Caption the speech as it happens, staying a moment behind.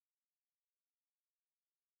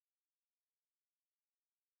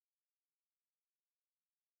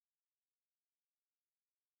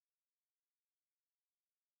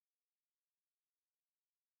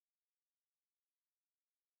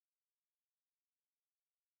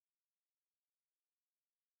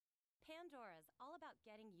Pandora's all about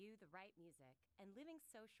getting you the right music, and Living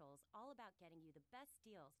Social's all about getting you the best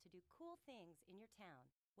deals to do cool things in your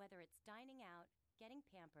town. Whether it's dining out, getting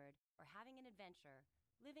pampered, or having an adventure,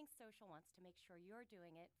 Living Social wants to make sure you're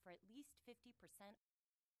doing it for at least 50%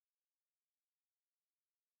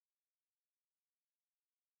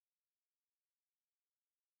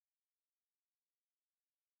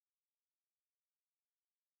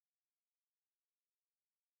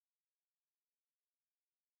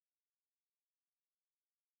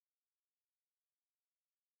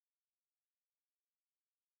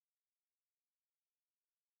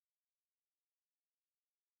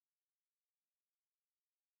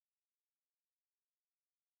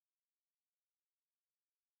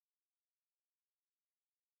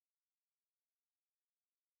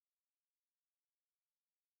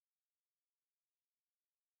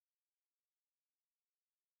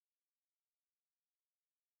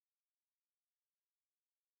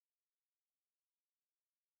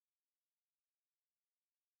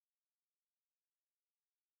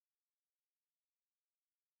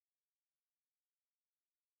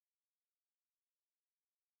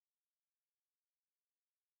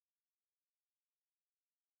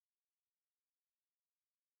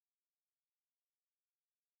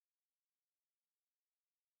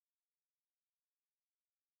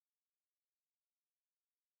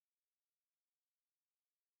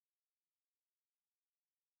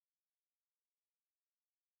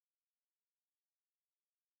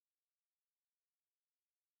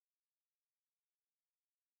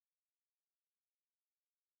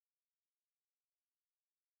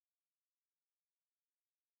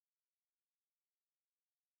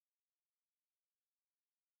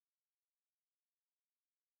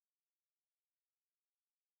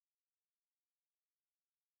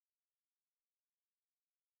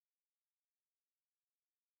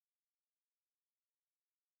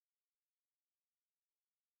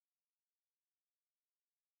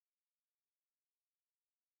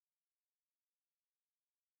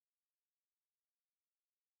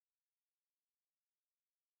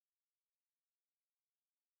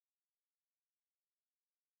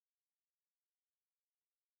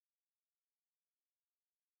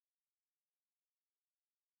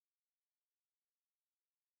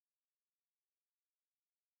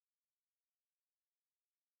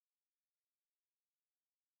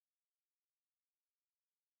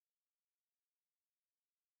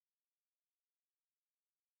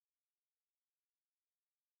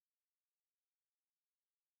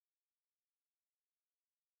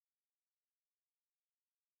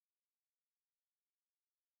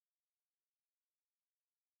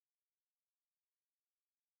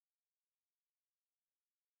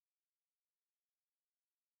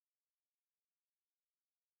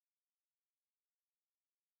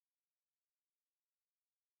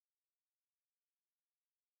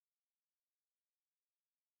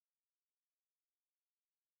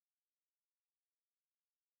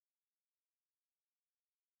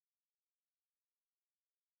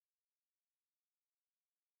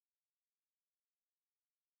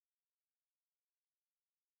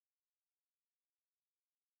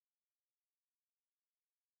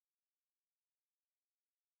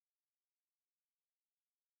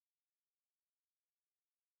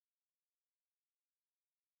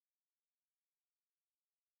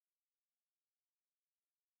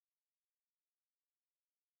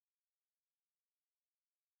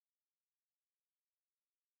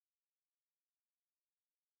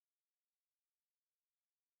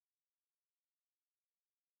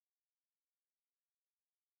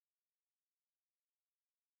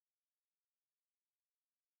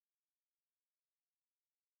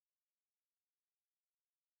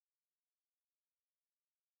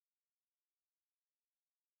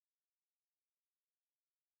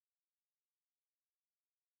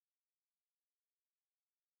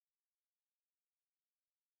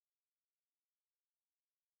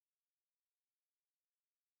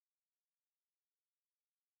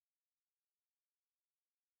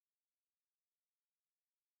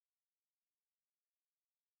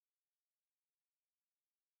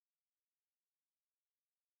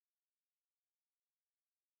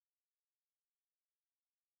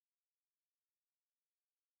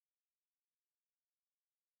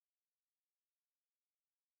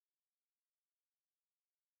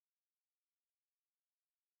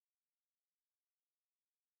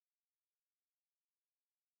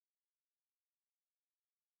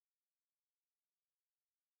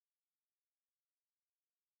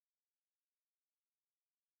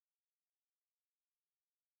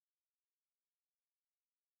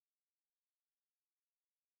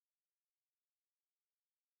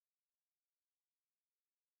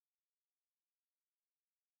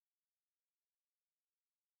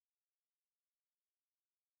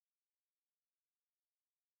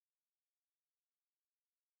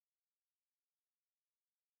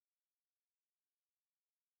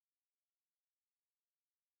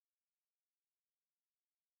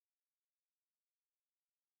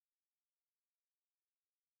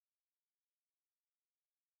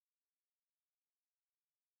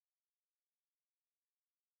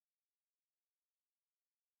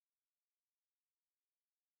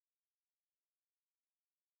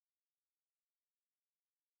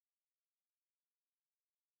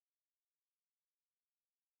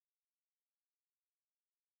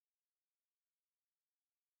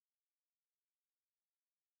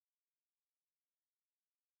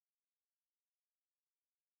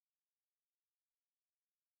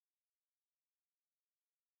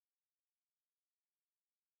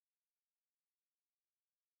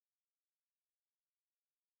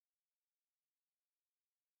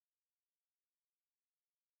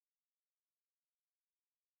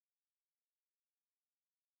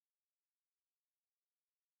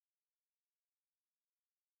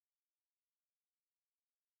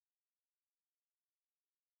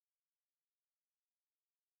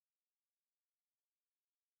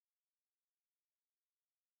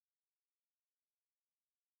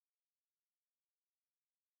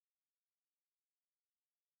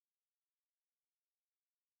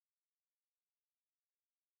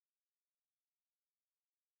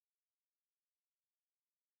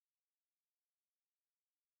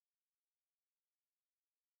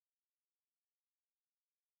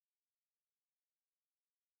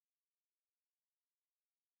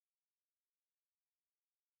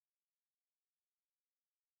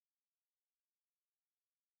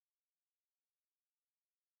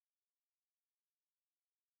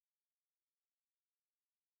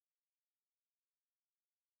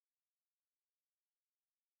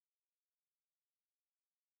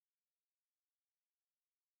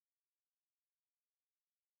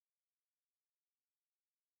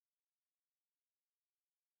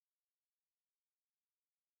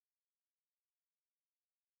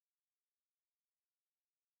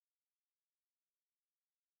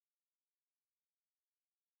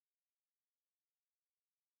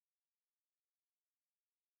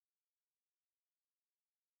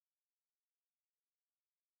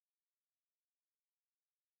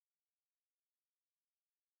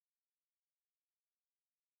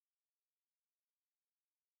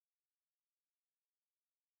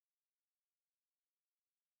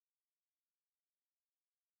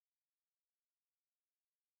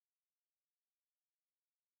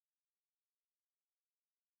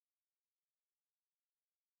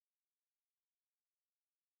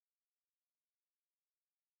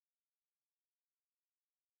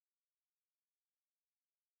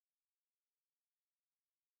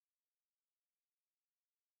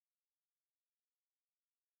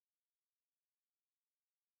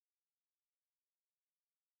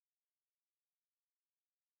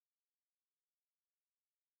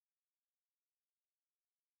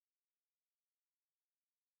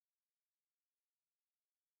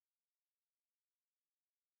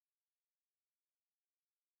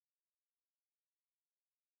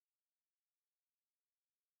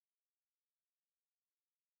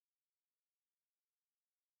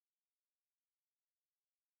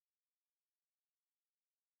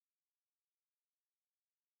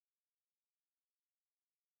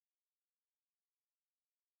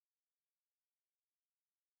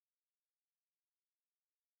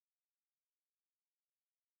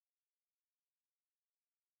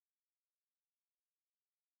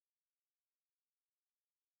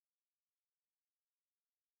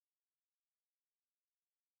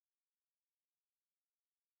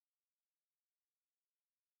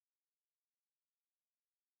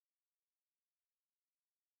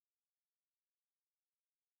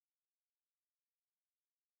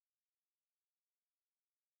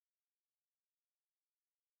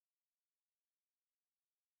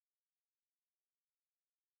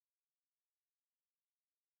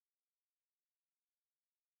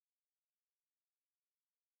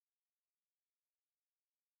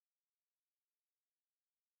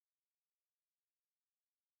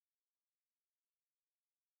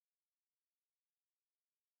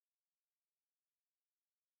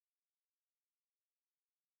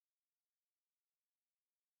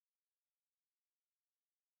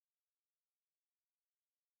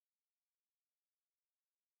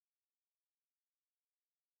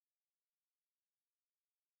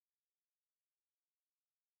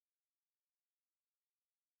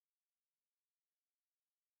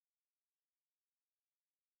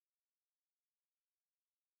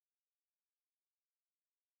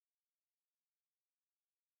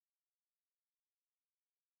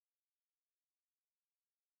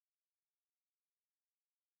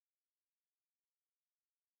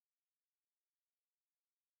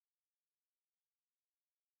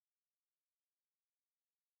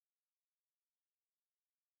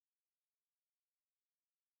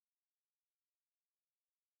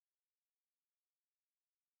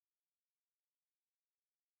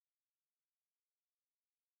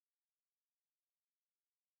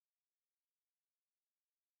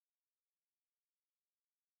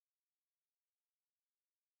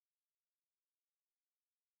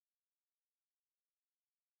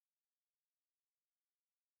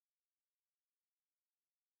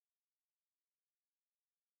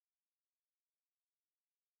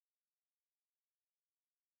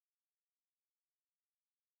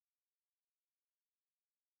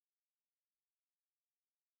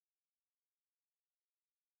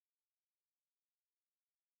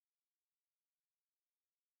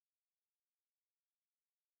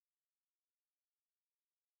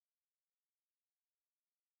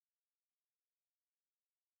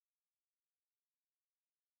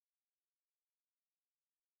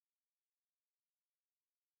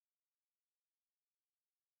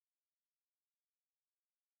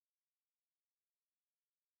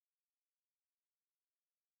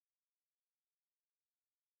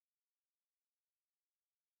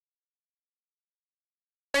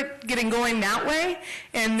 it getting going that way,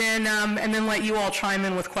 and then let you all chime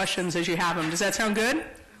in with questions as you have them. Does that sound good?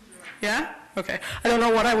 Yeah? Okay. I don't know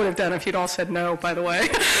what I would have done if you'd all said no, by the way.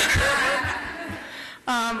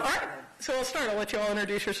 All right, so we'll start. I'll let you all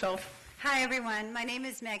introduce yourself. Hi, everyone. My name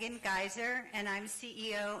is Megan Geiser, and I'm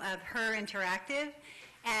CEO of BlogHer Interactive.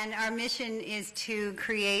 And our mission is to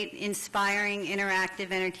create inspiring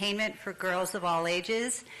interactive entertainment for girls of all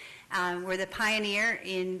ages. We're the pioneer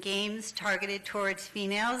in games targeted towards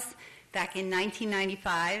females back in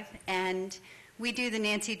 1995, and we do the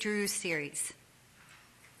Nancy Drew series.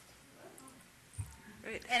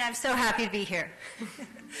 Great. And I'm so happy to be here.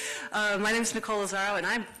 My name is Nicole Lazaro, and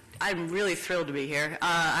I'm really thrilled to be here.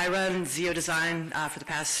 I run Zio Design for the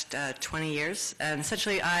past 20 years, and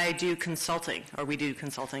essentially I do consulting, or we do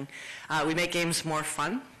consulting. We make games more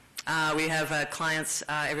fun. We have clients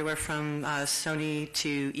everywhere from Sony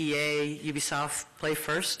to EA, Ubisoft, Play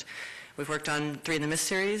First. We've worked on 3 in the Mist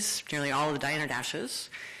series, nearly all of the Diner Dashes.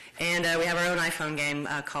 And we have our own iPhone game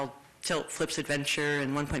called Tilt Flips Adventure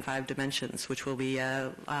in 1.5 Dimensions, which will be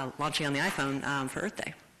launching on the iPhone for Earth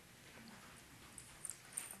Day.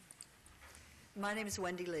 My name is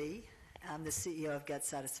Wendy Lee. I'm the CEO of Get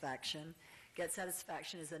Satisfaction. Get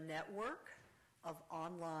Satisfaction is a network of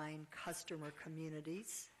online customer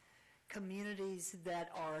communities that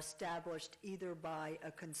are established either by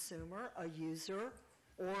a consumer, a user,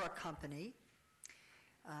 or a company.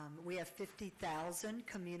 We have 50,000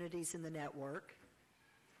 communities in the network.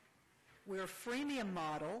 We're a freemium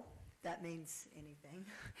model. That means anything.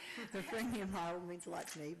 The freemium model means a lot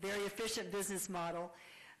to me. Very efficient business model.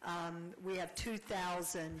 We have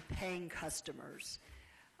 2,000 paying customers.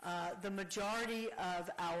 The majority of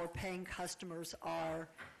our paying customers are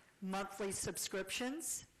monthly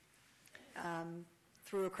subscriptions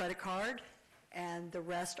through a credit card, and the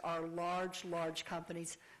rest are large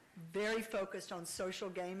companies very focused on social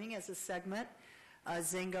gaming as a segment.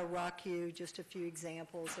 Zynga, RockYou, just a few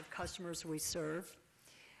examples of customers we serve.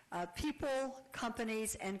 People,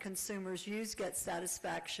 companies, and consumers use Get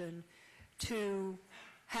Satisfaction to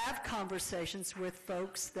have conversations with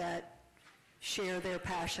folks that share their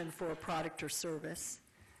passion for a product or service.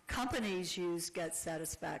 Companies use Get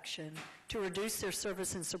Satisfaction to reduce their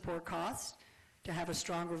service and support costs, to have a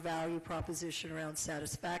stronger value proposition around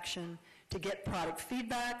satisfaction, to get product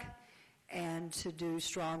feedback, and to do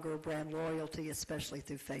stronger brand loyalty, especially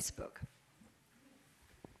through Facebook.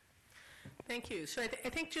 Thank you. So I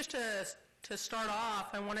think just to start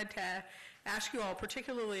off, I wanted to ask you all,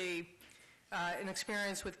 particularly an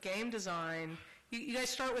experience with game design. You guys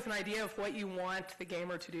start with an idea of what you want the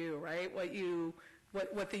gamer to do, right?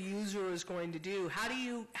 What the user is going to do. How do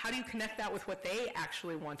you connect that with what they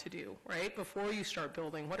actually want to do, right? Before you start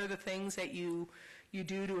building, what are the things that you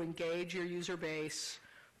do to engage your user base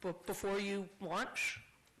before you launch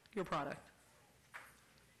your product?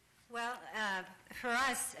 Well, for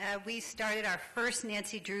us, we started our first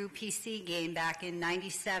Nancy Drew PC game back in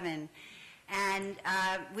 '97. And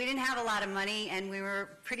we didn't have a lot of money, and we were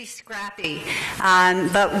pretty scrappy.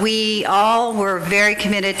 But we all were very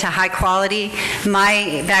committed to high quality.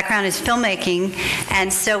 My background is filmmaking,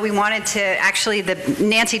 and so we wanted to, actually, the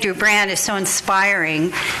Nancy Drew brand is so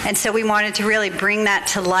inspiring, and so we wanted to really bring that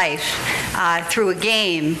to life through a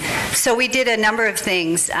game. So we did a number of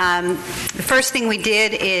things. The first thing we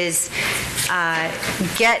did is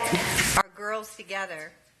get our girls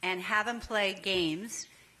together and have them play games.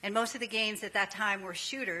 And most of the games at that time were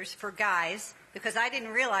shooters for guys, because I didn't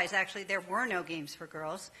realize, actually, there were no games for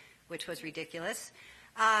girls, which was ridiculous.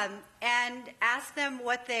 And ask them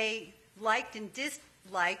what they liked and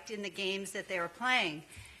disliked in the games that they were playing.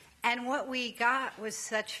 And what we got was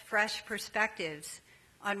such fresh perspectives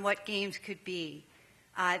on what games could be.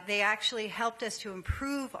 They actually helped us to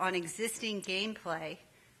improve on existing gameplay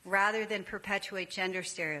rather than perpetuate gender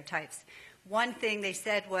stereotypes. One thing they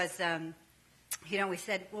said was, we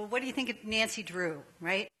said, well, what do you think of Nancy Drew,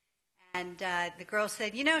 right? And the girl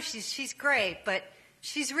said, she's great, but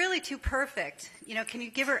she's really too perfect. Can you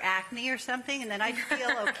give her acne or something? And then I'd feel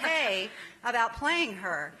okay about playing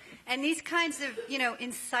her. And these kinds of,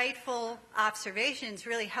 insightful observations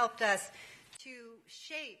really helped us to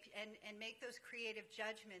shape and make those creative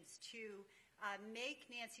judgments to make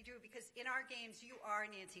Nancy Drew, because in our games you are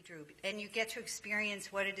Nancy Drew and you get to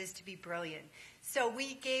experience what it is to be brilliant. So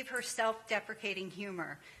we gave her self-deprecating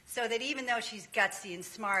humor so that even though she's gutsy and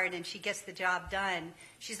smart and she gets the job done,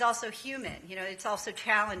 she's also human. It's also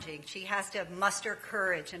challenging. She has to muster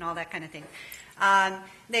courage and all that kind of thing.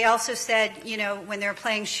 They also said, when they're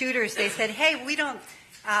playing shooters, they said, hey, we don't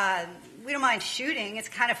we don't mind shooting. It's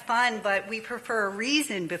kind of fun, but we prefer a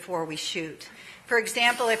reason before we shoot. For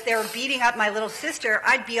example, if they were beating up my little sister,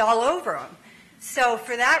 I'd be all over them. So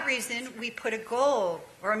for that reason, we put a goal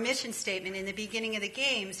or a mission statement in the beginning of the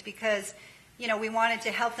games because, we wanted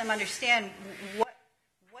to help them understand what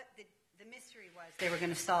the mystery was they were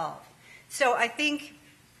going to solve. So I think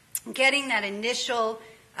getting that initial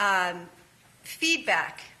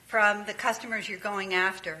feedback from the customers you're going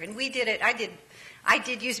after, and we did it. I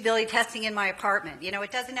did usability testing in my apartment.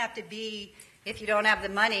 It doesn't have to be if you don't have the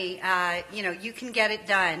money. You can get it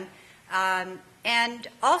done, and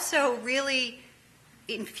also really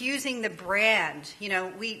infusing the brand.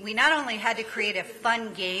 We not only had to create a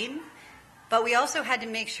fun game, but we also had to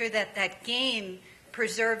make sure that that game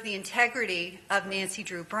preserved the integrity of Nancy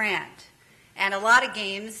Drew brand. And a lot of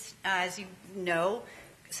games, as you know,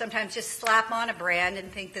 sometimes just slap on a brand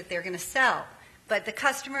and think that they're going to sell. But the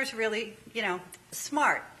customer's really,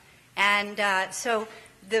 smart. And so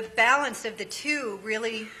the balance of the two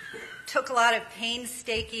really took a lot of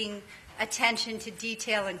painstaking attention to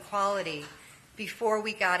detail and quality before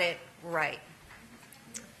we got it right.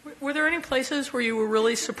 Were there any places where you were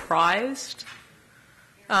really surprised?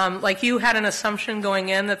 Like you had an assumption going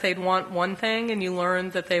in that they'd want one thing and you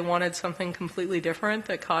learned that they wanted something completely different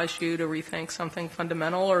that caused you to rethink something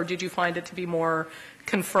fundamental, or did you find it to be more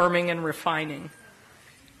confirming and refining?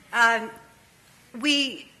 A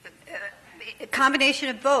combination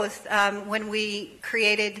of both. When we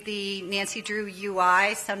created the Nancy Drew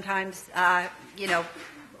UI, sometimes,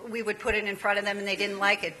 we would put it in front of them and they didn't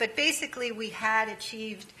like it. But basically, we had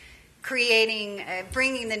achieved bringing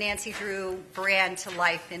the Nancy Drew brand to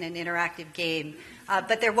life in an interactive game.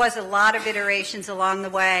 But there was a lot of iterations along the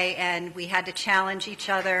way, and we had to challenge each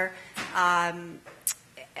other. And,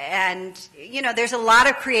 there's a lot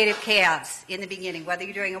of creative chaos in the beginning, whether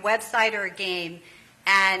you're doing a website or a game.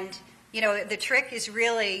 And, the trick is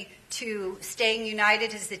really to staying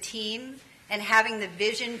united as a team and having the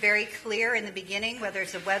vision very clear in the beginning, whether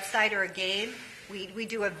it's a website or a game. We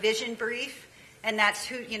do a vision brief, and that's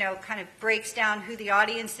who, kind of breaks down who the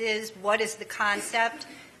audience is, what is the concept,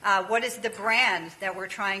 what is the brand that we're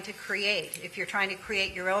trying to create, if you're trying to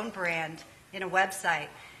create your own brand in a website.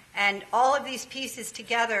 And all of these pieces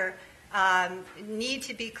together need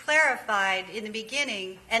to be clarified in the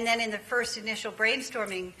beginning, and then in the first initial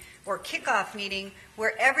brainstorming or kickoff meeting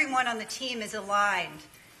where everyone on the team is aligned,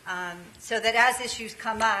 so that as issues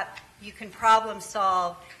come up, you can problem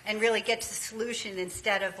solve and really get to the solution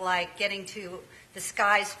instead of like getting to the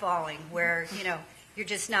skies falling where, you're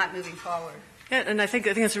just not moving forward. Yeah, and I think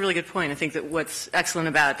that's a really good point. I think that what's excellent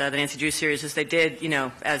about the Nancy Drew series is they did,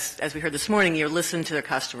 as we heard this morning, listen to their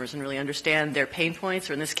customers and really understand their pain points,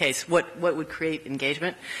 or in this case, what would create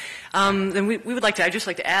engagement. Then I'd just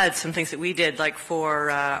like to add some things that we did, like for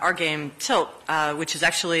our game Tilt, which is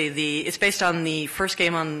actually it's based on the first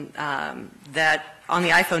game on the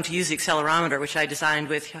iPhone to use the accelerometer, which I designed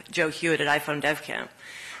with Joe Hewitt at iPhone Dev Camp.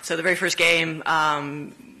 So the very first game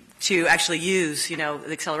to actually use, the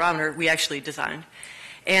accelerometer, we actually designed.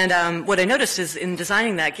 And what I noticed is in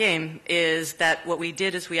designing that game is that what we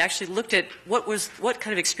did is we actually looked at what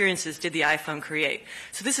kind of experiences did the iPhone create.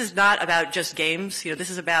 So this is not about just games.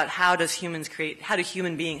 This is about how do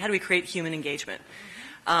we create human engagement?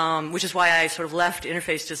 Which is why I sort of left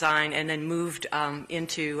interface design and then moved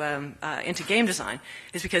into game design,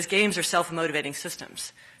 is because games are self-motivating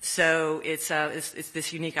systems. So it's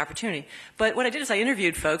this unique opportunity. But what I did is I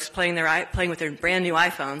interviewed folks playing with their brand new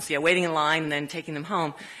iPhones, waiting in line and then taking them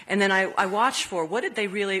home. And then I watched for what did they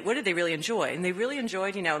really enjoy? And they really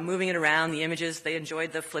enjoyed, moving it around, the images. They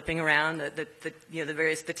enjoyed the flipping around,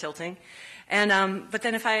 the tilting. And but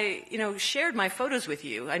then if I shared my photos with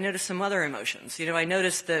you, I noticed some other emotions. I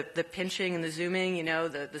noticed the pinching and the zooming,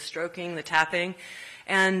 the stroking, the tapping.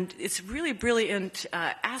 And it's really brilliant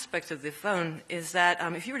aspect of the phone is that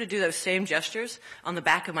if you were to do those same gestures on the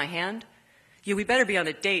back of my hand, we better be on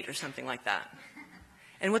a date or something like that.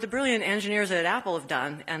 And what the brilliant engineers at Apple have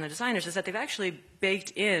done, and the designers, is that they've actually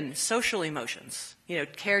baked in social emotions,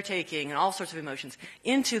 caretaking and all sorts of emotions,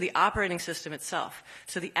 into the operating system itself.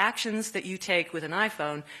 So the actions that you take with an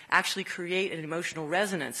iPhone actually create an emotional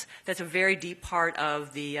resonance that's a very deep part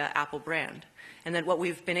of the Apple brand. And then what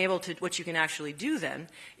you can actually do then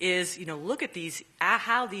is, look at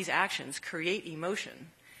how these actions create emotion,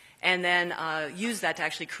 and then use that to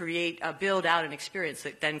actually build out an experience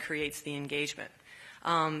that then creates the engagement.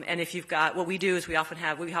 And if you've got, what we do is we have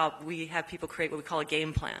people create what we call a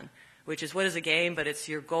game plan, which is what is a game, but it's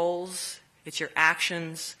your goals, it's your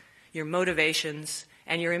actions, your motivations,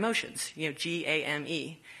 and your emotions,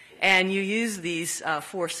 GAME. And you use these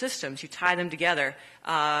 4 systems, you tie them together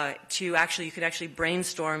you can actually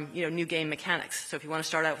brainstorm, new game mechanics. So if you want to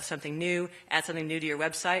start out with something new, add something new to your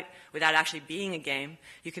website without actually being a game,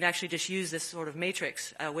 you can actually just use this sort of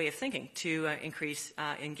matrix way of thinking to increase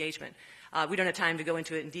engagement. We don't have time to go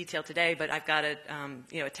into it in detail today, but I've got a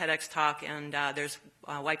TEDx talk, and there's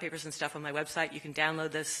white papers and stuff on my website. You can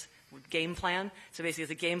download this game plan. So basically,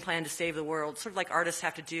 it's a game plan to save the world. Sort of like artists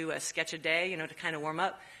have to do a sketch a day, to kind of warm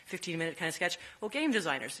up, 15-minute kind of sketch. Well, game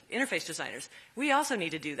designers, interface designers, we also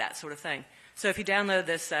need to do that sort of thing. So if you download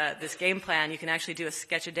this game plan, you can actually do a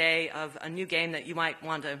sketch a day of a new game that you might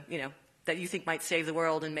want to, that you think might save the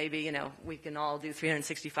world, and maybe, we can all do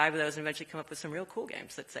 365 of those and eventually come up with some real cool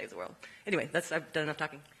games that save the world. Anyway, I've done enough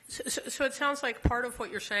talking. So it sounds like part of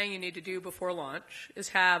what you're saying you need to do before launch is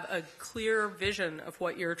have a clear vision of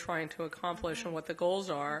what you're trying to accomplish and what the goals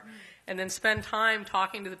are, and then spend time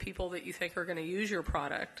talking to the people that you think are going to use your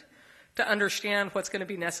product to understand what's going to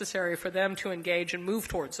be necessary for them to engage and move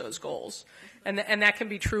towards those goals. And that can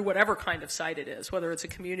be true whatever kind of site it is, whether it's a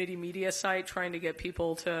community media site trying to get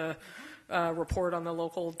people to report on the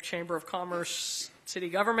local Chamber of Commerce city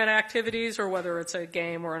government activities, or whether it's a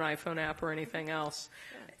game or an iPhone app or anything else.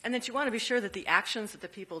 And that you want to be sure that the actions that the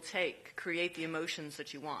people take create the emotions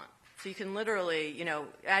that you want. So you can literally,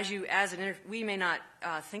 we may not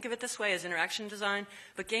think of it this way as interaction design,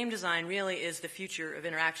 but game design really is the future of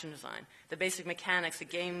interaction design. The basic mechanics that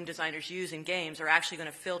game designers use in games are actually going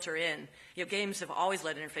to filter in. Games have always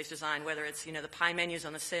led interface design, whether it's, the pie menus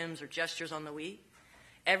on The Sims or gestures on the Wii.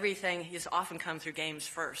 Everything has often come through games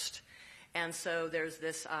first. And so there's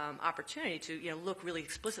this opportunity to look really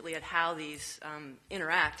explicitly at how these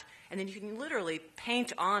interact, and then you can literally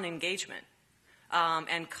paint on engagement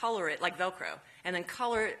and color it like Velcro, and then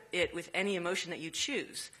color it with any emotion that you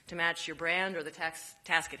choose to match your brand or the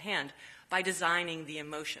task at hand by designing the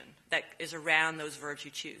emotion that is around those verbs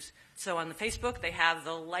you choose. So on the Facebook, they have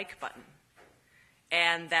the like button,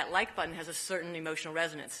 and that like button has a certain emotional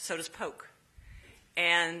resonance. So does poke.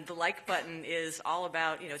 And the like button is all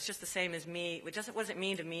about, it's just the same as me. What does it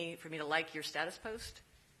mean to me for me to like your status post?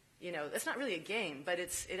 It's not really a game, but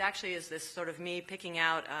it actually is this sort of me picking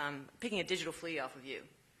a digital flea off of you.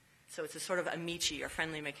 So it's a sort of amici or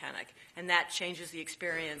friendly mechanic. And that changes the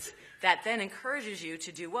experience. That then encourages you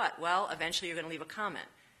to do what? Well, eventually you're going to leave a comment.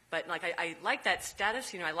 But I like that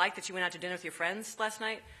status. I like that you went out to dinner with your friends last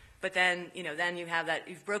night. But then, then you have that,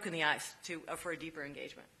 you've broken the ice for a deeper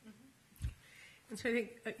engagement. And so I think,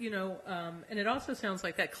 and it also sounds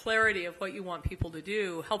like that clarity of what you want people to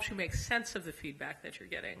do helps you make sense of the feedback that you're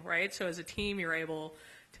getting, right? So as a team, you're able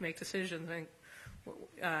to make decisions. I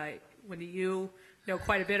think, Wendy, you know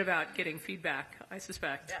quite a bit about getting feedback, I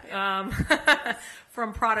suspect,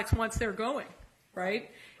 from products once they're going,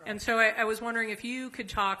 right? And so I was wondering if you could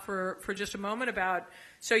talk for just a moment about,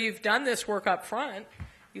 so you've done this work up front,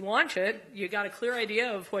 you launch it, you got a clear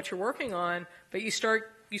idea of what you're working on, but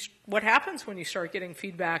what happens when you start getting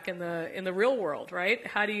feedback in the real world, right?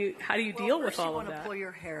 How do you deal with all of that? You want to pull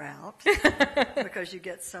your hair out because you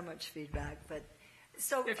get so much feedback. But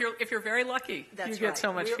so if you're very lucky, you get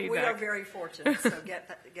so much feedback. We are very fortunate. So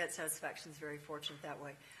Get Satisfaction is very fortunate that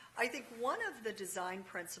way. I think one of the design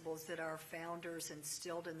principles that our founders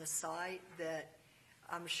instilled in the site that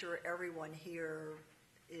I'm sure everyone here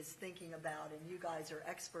is thinking about and you guys are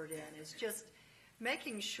expert in is just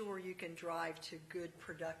making sure you can drive to good,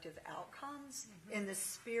 productive outcomes in the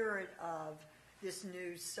spirit of this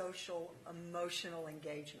new social, emotional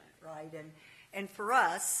engagement, right? And for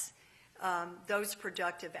us, those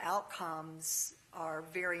productive outcomes are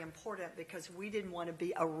very important because we didn't want to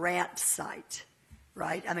be a rant site,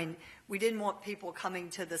 right? I mean, we didn't want people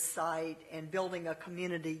coming to the site and building a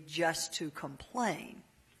community just to complain,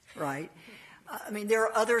 right? I mean, there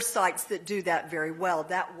are other sites that do that very well.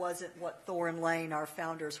 That wasn't what Thor and Lane, our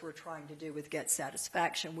founders, were trying to do with Get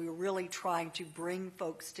Satisfaction. We were really trying to bring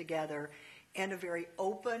folks together in a very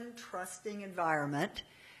open, trusting environment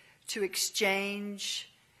to exchange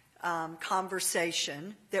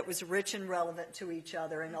conversation that was rich and relevant to each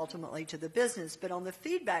other and ultimately to the business. But on the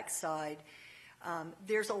feedback side,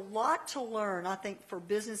 there's a lot to learn, I think, for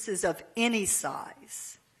businesses of any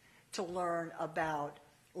size to learn about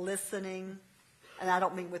listening. And I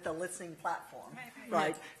don't mean with a listening platform,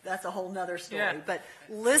 right? That's a whole nother story. Yeah. But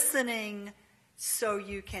listening so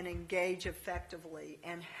you can engage effectively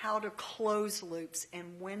and how to close loops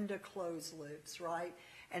and when to close loops, right?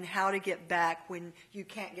 And how to get back when you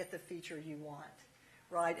can't get the feature you want,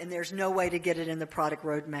 right? And there's no way to get it in the product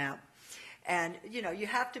roadmap. And, you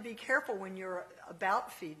have to be careful when you're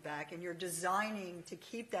about feedback and you're designing to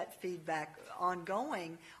keep that feedback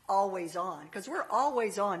ongoing, always on, because we're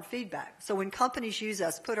always on feedback. So when companies use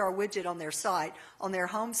us, put our widget on their site, on their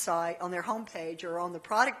home page, or on the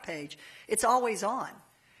product page, it's always on.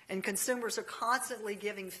 And consumers are constantly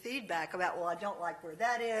giving feedback about, well, I don't like where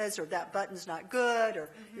that is, or that button's not good, or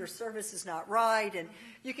your service is not right, and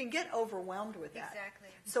you can get overwhelmed with that. Exactly.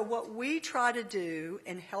 So what we try to do,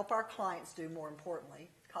 and help our clients do more importantly,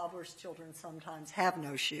 cobbler's children sometimes have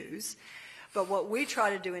no shoes, but what we try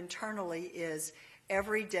to do internally is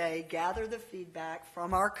every day gather the feedback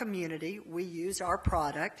from our community. We use our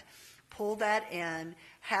product, pull that in,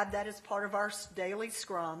 have that as part of our daily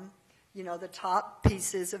scrum, the top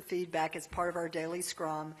pieces of feedback as part of our daily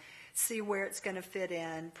scrum, see where it's going to fit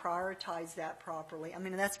in, prioritize that properly. I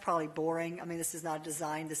mean, that's probably boring. I mean, this is not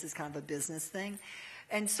design. This is kind of a business thing.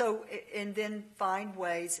 And then find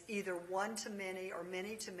ways, either one-to-many or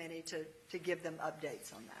many-to-many, to give them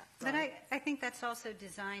updates on that. But I think that's also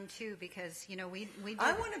designed, too, because, we do,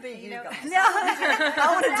 I want to be you guys. No. I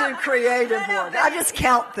want to do creative work. I just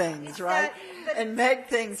count things, right? But and make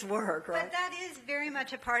things work, right? But that is very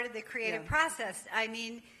much a part of the creative process. I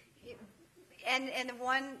mean, and the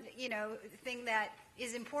one, thing that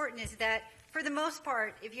is important is that, for the most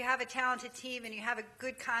part, if you have a talented team and you have a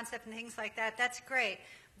good concept and things like that, that's great.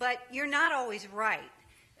 But you're not always right.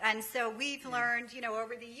 And so we've learned,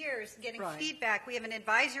 over the years, getting feedback. We have an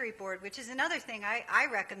advisory board, which is another thing I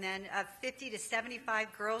recommend, of 50 to 75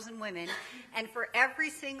 girls and women. And for every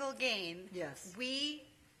single game, we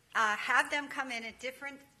have them come in at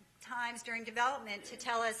different times during development to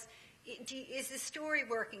tell us, is the story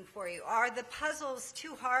working for you? Are the puzzles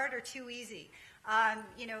too hard or too easy? And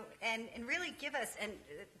really give us, and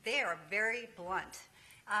they are very blunt,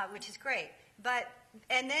 which is great.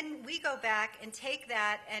 And then we go back and take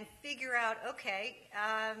that and figure out, okay,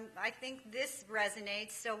 I think this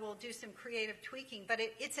resonates, so we'll do some creative tweaking. But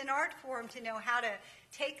it's an art form to know how to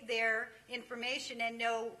take their information and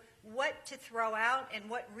know what to throw out and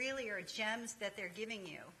what really are gems that they're giving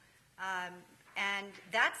you. And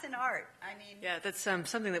that's an art. I mean, yeah, that's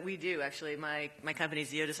something that we do actually. My company,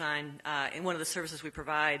 Zio Design, and one of the services we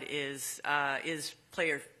provide is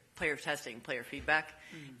player testing, player feedback.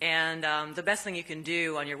 And the best thing you can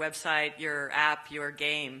do on your website, your app, your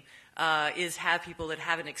game, is have people that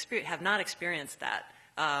have not experienced that,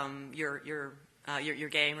 your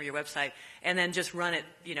game or your website, and then just run it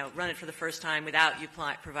for the first time without you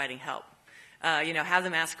providing help. Have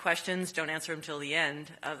them ask questions. Don't answer them till the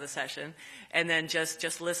end of the session, and then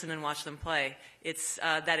just listen and watch them play. It's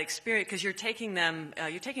that experience, because you're taking them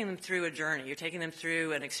through a journey. You're taking them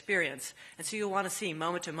through an experience, and so you'll want to see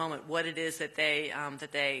moment to moment what it is that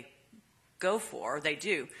they go for, or they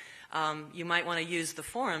do. You might want to use the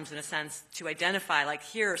forums in a sense to identify, like,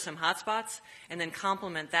 here are some hotspots, and then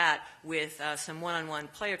complement that with some one-on-one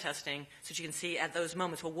player testing so that you can see at those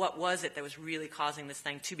moments, well, what was it that was really causing this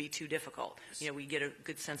thing to be too difficult? We get a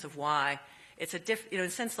good sense of why. It's in a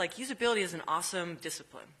sense, like, usability is an awesome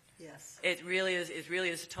discipline. Yes. It really is. It really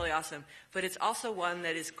is totally awesome. But it's also one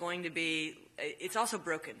that is going to be, it's also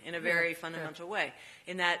broken in a very fundamental way,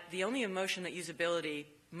 in that the only emotion that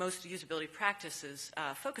most usability practices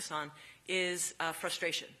focus on is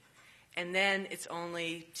frustration. And then it's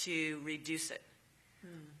only to reduce it.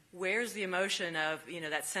 Where's the emotion of,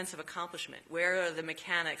 that sense of accomplishment? Where are the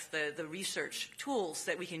mechanics, the research tools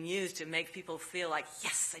that we can use to make people feel like,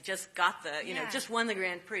 yes, I just got just won the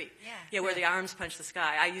Grand Prix. Where the arms punch the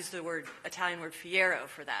sky. I use the Italian word fiero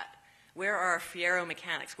for that. Where are our fiero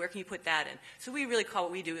mechanics? Where can you put that in? So we really call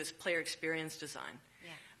what we do is player experience design.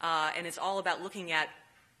 And it's all about looking at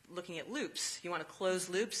loops. You want to close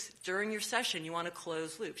loops. During your session, you want to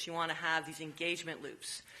close loops. You want to have these engagement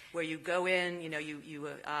loops where you go in,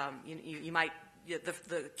 you might,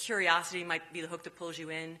 the curiosity might be the hook that pulls you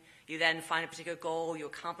in. You then find a particular goal, you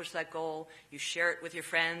accomplish that goal, you share it with your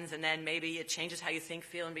friends, and then maybe it changes how you think,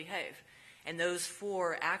 feel, and behave. And those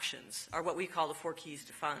 4 actions are what we call the 4 keys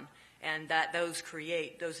to fun. And that those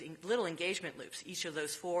create those little engagement loops, each of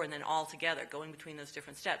those 4, and then all together, going between those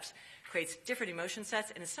different steps, creates different emotion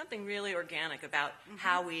sets, and it's something really organic about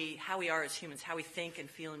how we are as humans, how we think and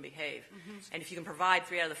feel and behave. And if you can provide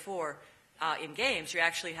 3 out of the 4 in games, you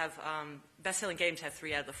actually have best-selling games have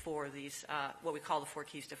 3 out of the 4 of these what we call the 4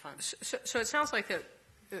 keys to fun. So it sounds like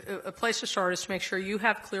a place to start is to make sure you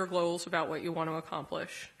have clear goals about what you want to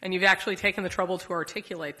accomplish, and you've actually taken the trouble to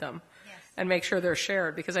articulate them. And make sure they're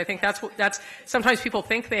shared, because I think that's sometimes people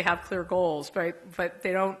think they have clear goals, but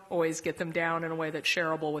they don't always get them down in a way that's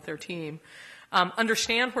shareable with their team.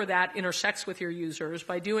 understand where that intersects with your users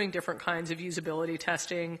by doing different kinds of usability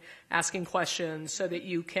testing, asking questions so that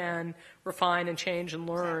you can refine and change and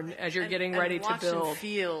learn as you're getting ready to build. And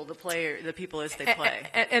feel the people as they play.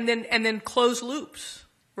 And then close loops,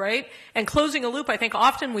 right? And closing a loop, I think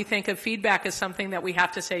often we think of feedback as something that we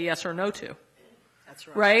have to say yes or no to. That's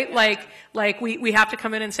right. Right? Like we have to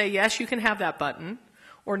come in and say, yes, you can have that button,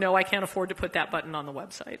 or no, I can't afford to put that button on the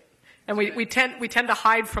website. And we tend to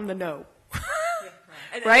hide from the no.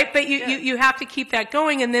 Right? But you have to keep that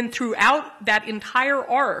going, and then throughout that entire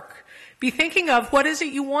arc, be thinking of what is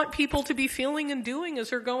it you want people to be feeling and doing as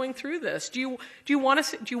they're going through this. Do you want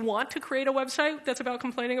to create a website that's about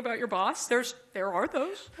complaining about your boss? There are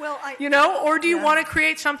those. Well, or do you want to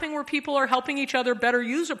create something where people are helping each other better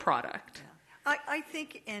use a product? Yeah. I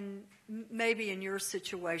think maybe in your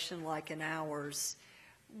situation like in ours,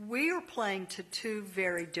 we are playing to two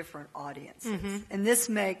very different audiences, and this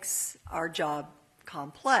makes our job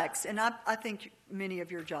complex, and I think many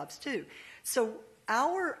of your jobs too. So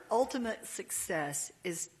our ultimate success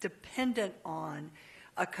is dependent on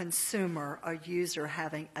a consumer, a user,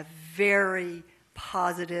 having a very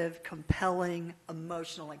positive, compelling,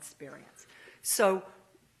 emotional experience. So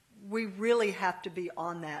we really have to be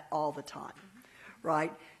on that all the time,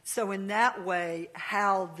 right? So in that way,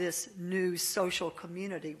 how this new social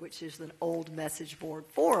community, which is an old message board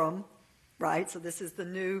forum, right? So this is a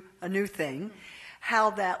new thing.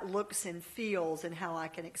 How that looks and feels and how I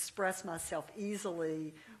can express myself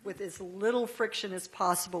easily with as little friction as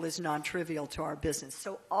possible is non-trivial to our business.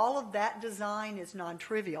 So all of that design is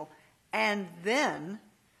non-trivial. And then,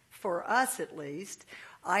 for us at least,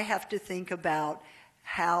 I have to think about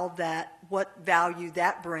what value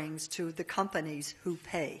that brings to the companies who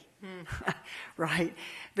pay, right?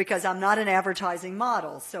 Because I'm not an advertising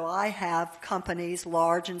model, so I have companies,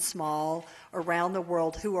 large and small, around the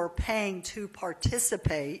world who are paying to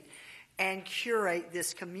participate and curate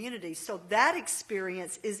this community. So that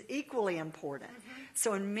experience is equally important.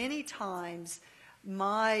 So in many times,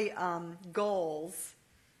 my goals,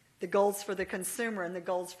 the goals for the consumer and the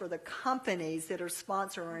goals for the companies that are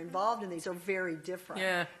sponsored or involved in these are very different.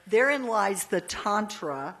 Yeah. Therein lies the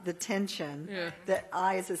tantra, the tension that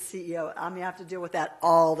I as a CEO, I have to deal with that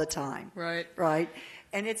all the time. Right. Right?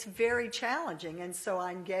 And it's very challenging. And so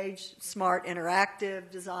I engage smart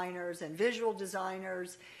interactive designers and visual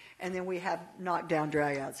designers, and then we have knockdown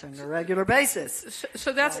dragouts on a regular basis.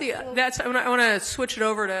 So that's I want to switch it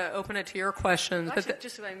over to open it to your questions. Actually,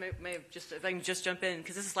 if I can just jump in,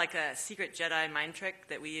 because this is like a secret Jedi mind trick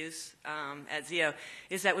that we use at Zio,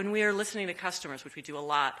 is that when we are listening to customers, which we do a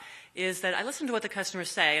lot, is that I listen to what the customers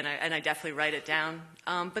say, and I definitely write it down.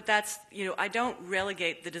 But that's, I don't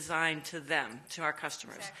relegate the design to them, to our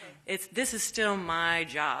customers. Exactly. This is still my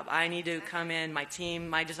job. I need to come in, my team,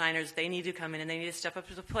 my designers, they need to come in and they need to step up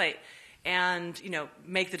to the plate and,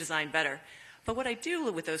 make the design better. But what I do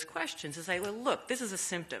with those questions is look, this is a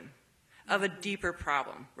symptom of a deeper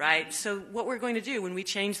problem, right? So what we're going to do when we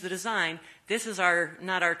change the design, this is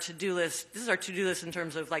not our to-do list. This is our to-do list in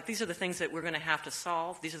terms of these are the things that we're going to have to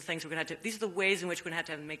solve. These are the things these are the ways in which we're going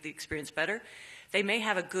to have to make the experience better.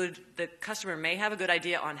 The customer may have a good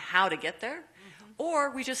idea on how to get there,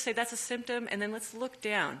 or we just say that's a symptom, and then let's look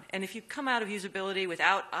down. And if you come out of usability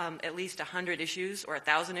without at least 100 issues or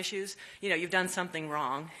 1,000 issues, you've done something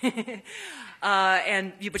wrong.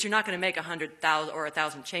 But you're not going to make 100,000 or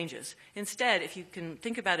 1,000 changes. Instead, if you can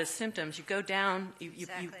think about it as symptoms, you go down,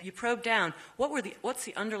 you probe down. What's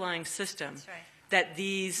the underlying system that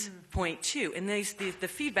these point to? And the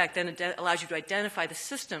feedback then allows you to identify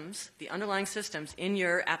the underlying systems in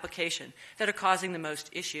your application that are causing the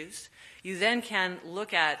most issues. You then can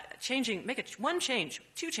look at one change,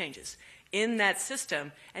 2 changes in that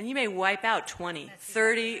system, and you may wipe out 20,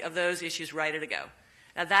 30 of those issues right at a go.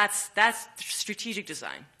 Now that's strategic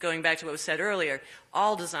design. Going back to what was said earlier,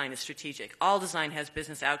 all design is strategic. All design has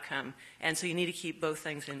business outcome, and so you need to keep both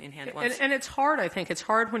things in hand at once. And it's hard, I think. It's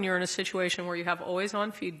hard when you're in a situation where you have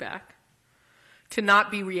always-on feedback to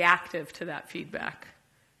not be reactive to that feedback,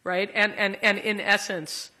 right? And in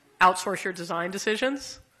essence, outsource your design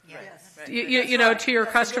decisions. Yes. To your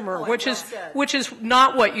customer, which is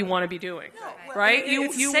not what you want to be doing, right?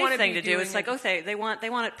 It's a safe thing to do. It's okay, they want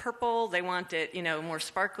it purple, they want it, more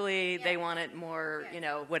sparkly, they want it more,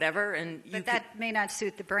 whatever. But that may not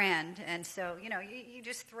suit the brand, and so you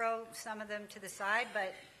just throw some of them to the side.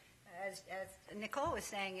 But as Nicole was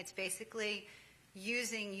saying, it's basically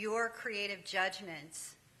using your creative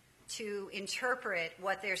judgments to interpret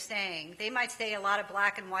what they're saying. They might say a lot of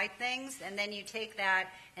black and white things, and then you take that,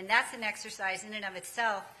 and that's an exercise in and of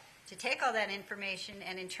itself to take all that information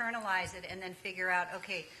and internalize it and then figure out,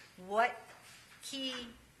 okay, what key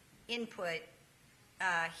input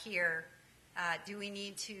here do we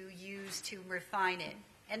need to use to refine it?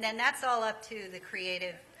 And then that's all up to the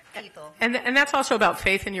creative people. And that's also about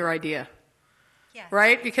faith in your idea. Yeah.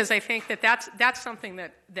 Right? Because I think that's something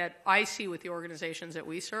that I see with the organizations that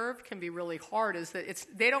we serve can be really hard, is that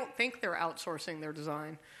they don't think they're outsourcing their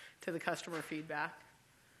design to the customer feedback.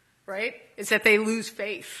 Right? It's that they lose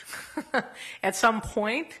faith at some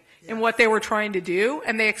point in what they were trying to do,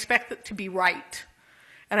 and they expect it to be right.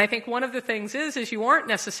 And I think one of the things is you aren't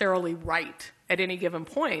necessarily right at any given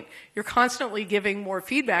point. You're constantly giving more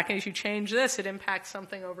feedback, and as you change this, it impacts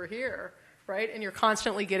something over here. Right? And you're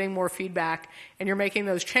constantly getting more feedback, and you're making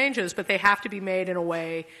those changes, but they have to be made in a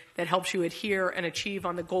way that helps you adhere and achieve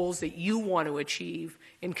on the goals that you want to achieve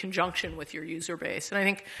in conjunction with your user base. And I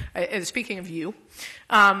think, speaking of you,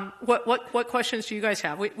 what questions do you guys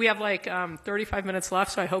have? We have like 35 minutes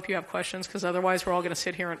left, so I hope you have questions, because otherwise we're all going to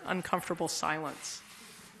sit here in uncomfortable silence.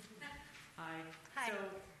 Hi. So,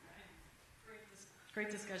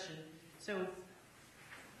 great discussion. So,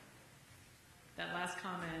 that last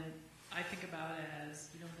comment, I think about it as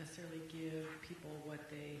you don't necessarily give people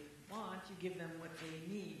what they want, you give them what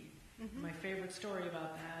they need. Mm-hmm. My favorite story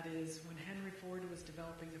about that is when Henry Ford was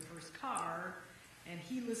developing the first car and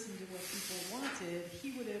he listened to what people wanted,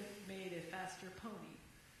 he would have made a faster pony,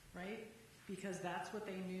 right? Because that's what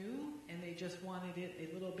they knew, and they just wanted it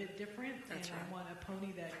a little bit different. That's right. I want a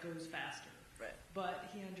pony that goes faster. Right.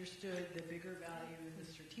 But he understood the bigger value in the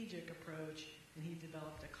strategic approach, and he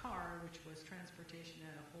developed a car, which was transportation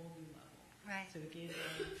at a whole new level. Right. So it gave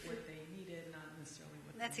them what they needed, not necessarily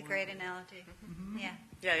what That's they a wanted. great analogy. Mm-hmm. Yeah.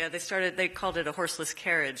 Yeah, they called it a horseless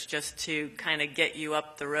carriage just to kind of get you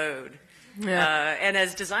up the road. Yeah. And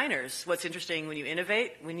as designers, what's interesting when you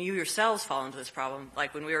innovate, when you yourselves fall into this problem,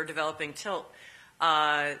 like when we were developing Tilt,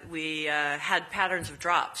 we had patterns of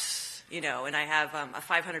drops, and I have a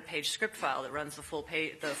 500-page script file that runs the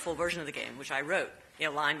full version of the game, which I wrote,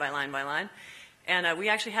 line by line by line. And we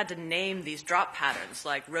actually had to name these drop patterns,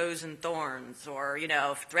 like rose and thorns, or,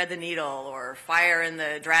 thread the needle, or fire in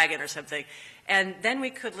the dragon or something. And then we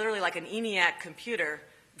could literally, like an ENIAC computer,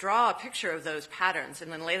 draw a picture of those patterns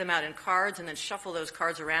and then lay them out in cards and then shuffle those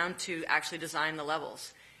cards around to actually design the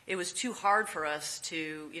levels. It was too hard for us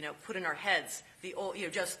to, put in our heads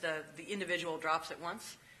just the individual drops at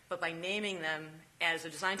once. But by naming them as a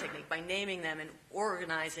design technique, by naming them and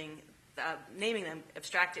organizing naming them,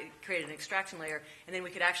 created an extraction layer, and then we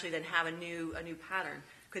could actually then have a new pattern,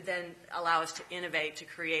 could then allow us to innovate, to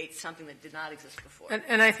create something that did not exist before.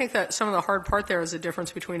 And I think that some of the hard part there is the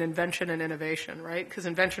difference between invention and innovation, right? Because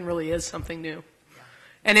invention really is something new. Yeah.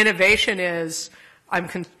 And innovation is,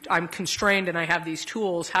 I'm constrained and I have these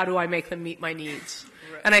tools, how do I make them meet my needs?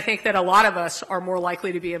 Right. And I think that a lot of us are more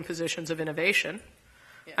likely to be in positions of innovation.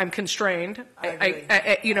 Yeah. I'm constrained.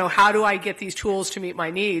 How do I get these tools to meet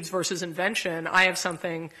my needs versus invention? I have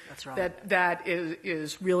something that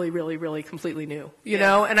is really, really, really completely new. You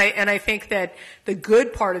know, and I think that the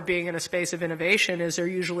good part of being in a space of innovation is there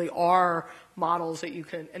usually are models that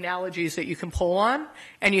analogies that you can pull on,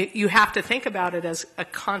 and you have to think about it as a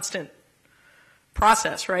constant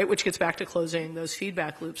process, right? Which gets back to closing those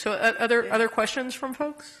feedback loops. So, other questions from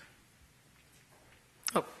folks?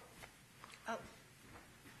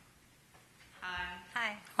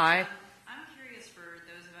 Hi. I'm curious, for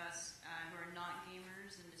those of us who are not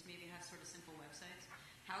gamers and just maybe have sort of simple websites,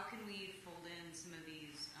 how can we fold in some of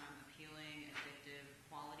these appealing, addictive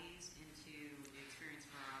qualities into the experience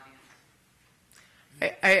for our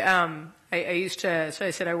audience? I used to, so I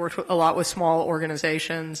said I worked a lot with small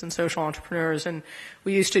organizations and social entrepreneurs, and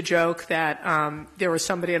we used to joke that there was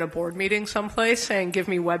somebody at a board meeting someplace saying, "Give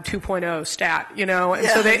me Web 2.0 stat,"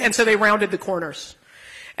 and so they rounded the corners.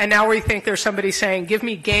 And now we think there's somebody saying, "Give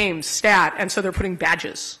me games, stat," and so they're putting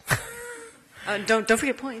badges. Don't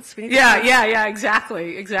forget points. We need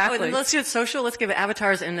exactly. Oh, and let's do it social. Let's give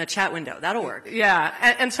avatars in the chat window. That'll work.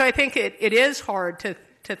 Yeah, and so I think it is hard to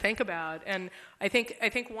think about. And I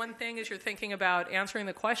think one thing as you're thinking about answering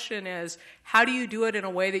the question is, how do you do it in a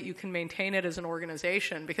way that you can maintain it as an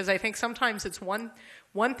organization? Because I think sometimes it's one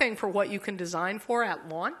thing for what you can design for at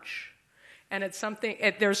launch. And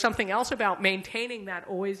there's something else about maintaining that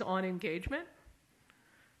always-on engagement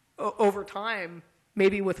over time,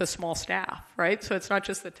 maybe with a small staff, right? So it's not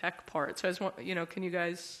just the tech part. So I just want, can you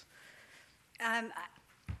guys?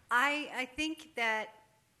 I think that,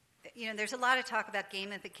 there's a lot of talk about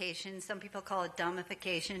gamification. Some people call it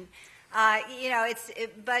dumbification.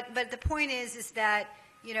 But the point is that,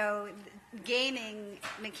 gaming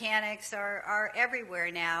mechanics are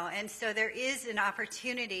everywhere now, and so there is an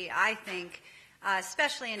opportunity, I think,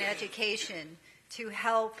 especially in education, to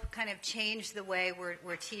help kind of change the way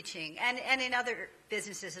we're teaching, and in other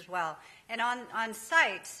businesses as well. And on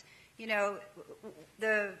sites, you know,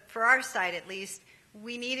 for our site at least,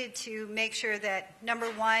 we needed to make sure that, number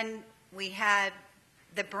one, we had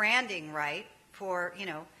the branding right for, you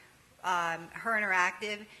know, Her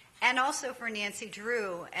Interactive, and also for Nancy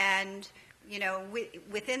Drew. And, you know,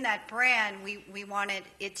 within that brand, we wanted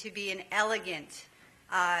it to be an elegant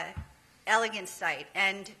site.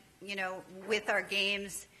 And, you know, with our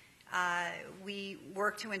games, we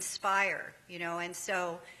work to inspire, you know, and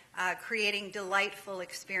so creating delightful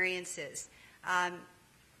experiences.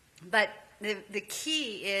 But the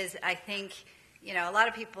key is, I think, you know, a lot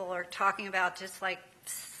of people are talking about just like,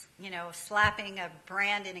 you know, slapping a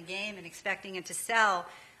brand in a game and expecting it to sell.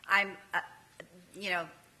 You know,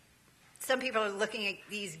 some people are looking at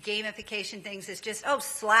these gamification things as just, oh,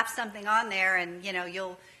 slap something on there and, you know,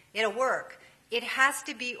 it'll work. It has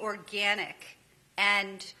to be organic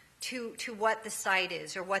and to what the site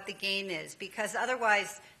is or what the game is, because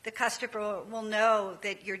otherwise the customer will know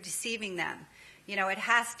that you're deceiving them. You know, it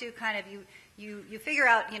has to kind of, you figure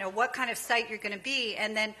out, you know, what kind of site you're going to be,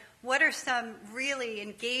 and then what are some really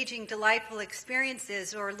engaging, delightful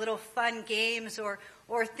experiences or little fun games or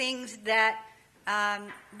things that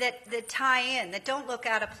tie in, that don't look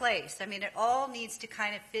out of place. I mean, it all needs to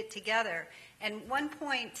kind of fit together. And one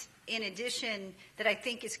point, in addition, that I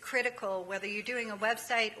think is critical, whether you're doing a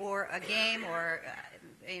website or a game or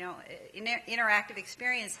you know, interactive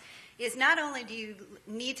experience, is not only do you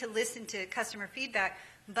need to listen to customer feedback,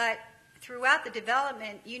 but throughout the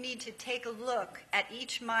development, you need to take a look at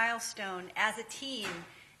each milestone as a team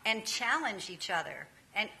and challenge each other.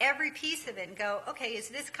 And every piece of it, and go, okay, is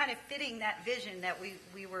this kind of fitting that vision that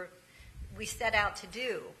we set out to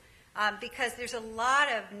do? Because there's a lot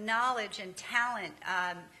of knowledge and talent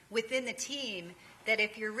within the team that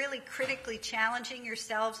if you're really critically challenging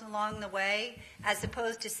yourselves along the way, as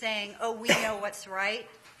opposed to saying, oh, we know what's right,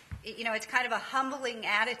 you know, it's kind of a humbling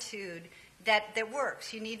attitude that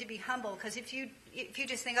works. You need to be humble, because if you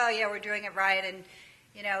just think, oh yeah, we're doing it right, and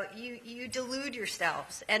you know, you delude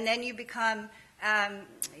yourselves, and then you become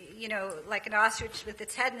you know, like an ostrich with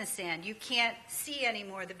its head in the sand. You can't see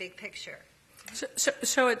anymore the big picture.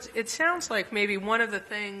 So it sounds like maybe one of the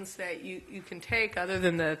things that you can take, other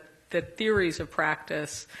than the theories of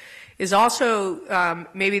practice, is also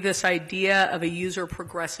maybe this idea of a user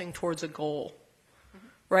progressing towards a goal.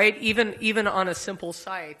 Right? Even on a simple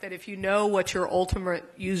site, that if you know what your ultimate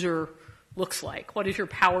user looks like, what does your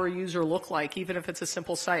power user look like, even if it's a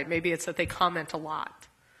simple site? Maybe it's that they comment a lot.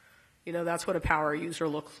 You know, that's what a power user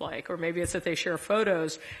looks like. Or maybe it's that they share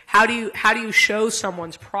photos. How do you show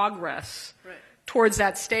someone's progress towards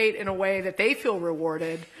that state in a way that they feel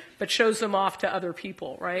rewarded, but shows them off to other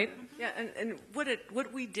people, right? Yeah, and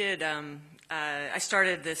what we did, I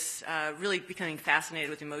started this really becoming fascinated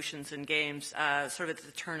with emotions in games sort of at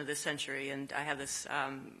the turn of this century, and I have this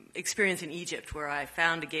experience in Egypt where I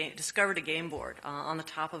discovered a game board on the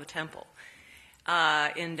top of a temple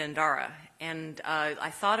in Dendara, and I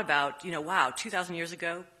thought about, you know, wow, 2,000 years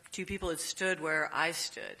ago, two people had stood where I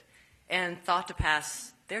stood and thought to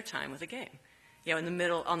pass their time with a game, you know, in the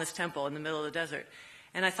middle, on this temple in the middle of the desert.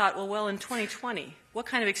 And I thought, well, in 2020, what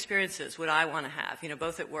kind of experiences would I want to have, you know,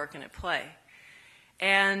 both at work and at play?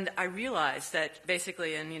 And I realized that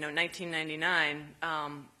basically in, you know,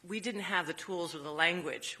 1999, we didn't have the tools or the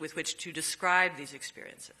language with which to describe these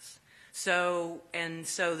experiences. So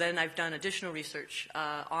then I've done additional research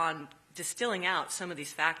on distilling out some of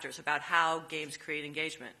these factors about how games create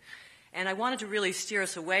engagement. And I wanted to really steer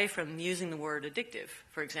us away from using the word addictive,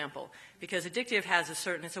 for example, because addictive has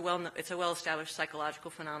it's a well-established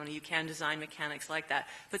psychological phenomenon. You can design mechanics like that,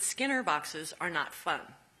 but Skinner boxes are not fun.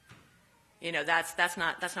 You know, that's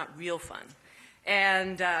not real fun.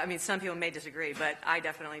 And I mean, some people may disagree, but I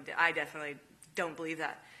definitely don't believe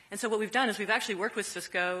that. And so what we've done is we've actually worked with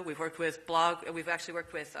Cisco, we've worked with we've actually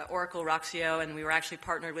worked with Oracle, Roxio, and we were actually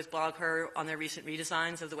partnered with BlogHer on their recent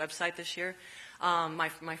redesigns of the website this year. My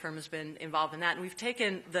firm has been involved in that, and we've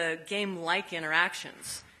taken the game-like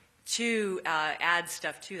interactions to add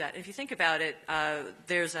stuff to that. And if you think about it,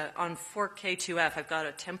 on 4K2F, I've got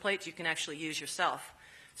a template you can actually use yourself.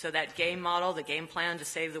 So that game model, the game plan to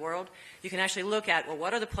save the world, you can actually look at, well,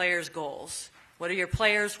 what are the players' goals? What are your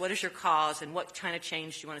players? What is your cause? And what kind of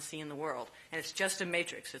change do you want to see in the world? And it's just a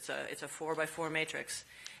matrix. It's a 4x4 matrix.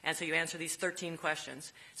 And so you answer these 13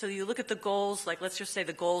 questions. So you look at the goals, like let's just say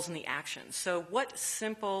the goals and the actions. So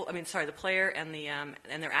the player and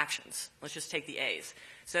their actions. Let's just take the A's.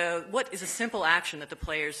 So what is a simple action that the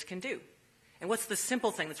players can do? And what's the simple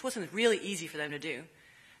thing? What's really easy for them to do?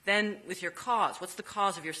 Then with your cause, what's the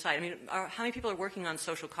cause of your site? I mean, how many people are working on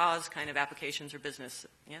social cause kind of applications or business?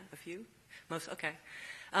 Yeah, a few? Most? Okay.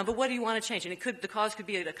 But what do you want to change? And the cause could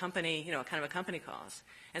be a company, kind of a company cause.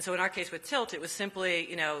 And so in our case with Tilt, it was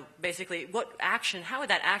simply, basically how would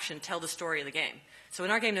that action tell the story of the game? So in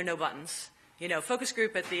our game, there are no buttons. Focus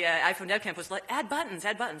group at the iPhone Dev Camp was like, add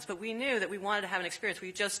buttons. But we knew that we wanted to have an experience where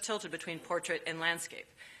you just tilted between portrait and landscape.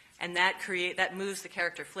 And that moves the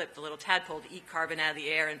character flip, the little tadpole to eat carbon out of the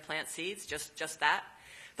air and plant seeds, just that.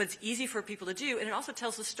 But it's easy for people to do, and it also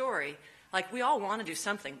tells the story. Like, we all want to do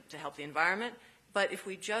something to help the environment, but if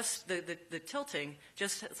we just, the tilting,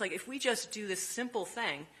 it's like if we just do this simple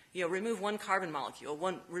thing, remove one carbon molecule,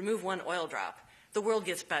 remove one oil drop, the world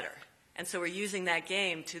gets better. And so we're using that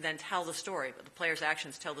game to then tell the story, but the player's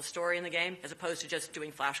actions tell the story in the game, as opposed to just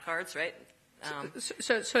doing flashcards, right?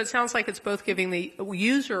 So it sounds like it's both giving the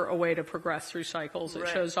user a way to progress through cycles it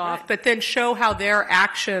shows off, right. but then show how their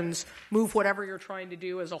actions move whatever you're trying to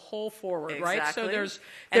do as a whole forward, Exactly. right? So there's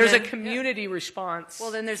then, a community response.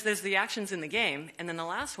 Well, then there's the actions in the game, and then the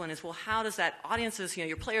last one is, well, how does that audience's,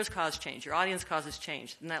 your player's cause change, your audience causes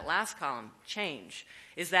change, and that last column, change,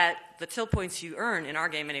 is that the tilt points you earn, in our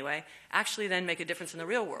game anyway, actually then make a difference in the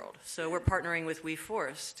real world. So we're partnering with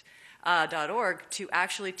WeForest. .org to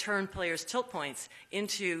actually turn players' tilt points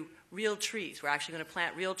into real trees. We're actually going to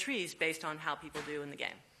plant real trees based on how people do in the game.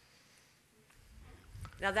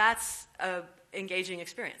 Now that's an engaging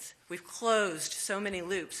experience. We've closed so many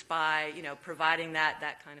loops by providing that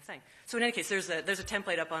kind of thing. So in any case, there's a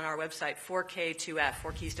template up on our website, 4K2F,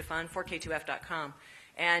 4 keys to fun, 4K2F.com,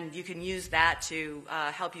 and you can use that to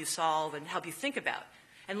help you solve and help you think about.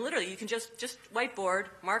 And literally, you can just whiteboard,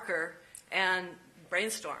 marker, and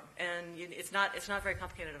brainstorm, and it's not very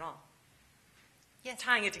complicated at all. Yes.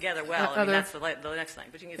 Tying it together well, that's the next thing,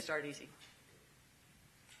 but you can get started easy.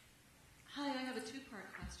 Hi, I have a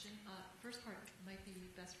two-part question. First part might be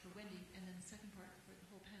best for Wendy, and then the second part for the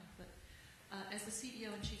whole panel. But as the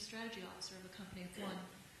CEO and Chief Strategy Officer of a company of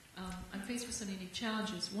one, I'm faced with some unique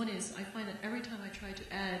challenges. One is I find that every time I try to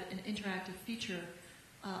add an interactive feature,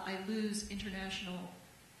 I lose international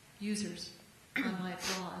users on my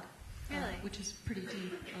blog. Really? Which is pretty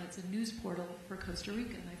deep. It's a news portal for Costa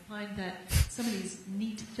Rica, and I find that some of these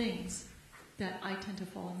neat things that I tend to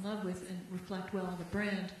fall in love with and reflect well on the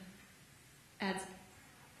brand adds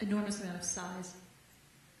enormous amount of size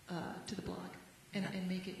to the blog and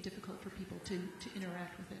make it difficult for people to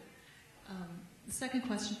interact with it. The second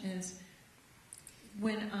question is,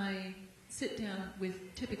 when I sit down with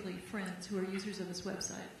typically friends who are users of this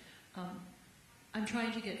website, I'm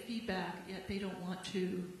trying to get feedback, yet they don't want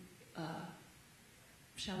to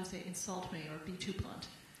shall we say, insult me or be too blunt.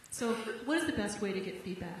 So what is the best way to get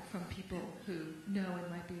feedback from people who know and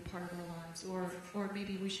might be a part of our lives? Or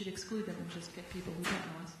maybe we should exclude them and just get people who don't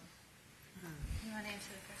know us? You want to answer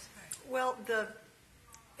the first part? Well,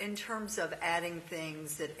 in terms of adding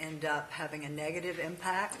things that end up having a negative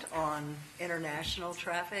impact on international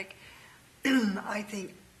traffic, I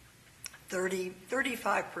think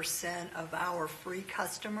 35% of our free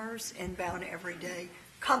customers inbound every day,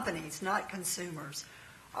 companies, not consumers,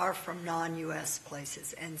 are from non-U.S.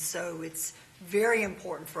 places. And so it's very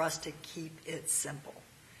important for us to keep it simple,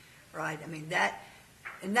 right? I mean,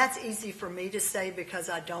 that's easy for me to say because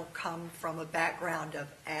I don't come from a background of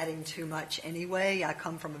adding too much anyway. I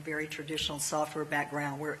come from a very traditional software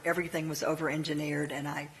background where everything was over-engineered and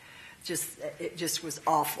it just was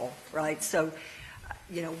awful, right? So,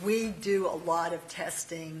 we do a lot of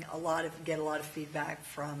testing, get a lot of feedback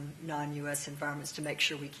from non-U.S. environments to make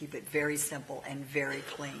sure we keep it very simple and very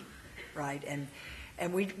clean, right?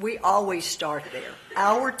 And we always start there.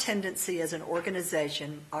 Our tendency as an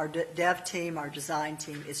organization, our dev team, our design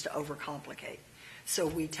team, is to overcomplicate. So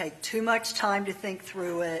we take too much time to think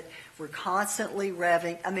through it. We're constantly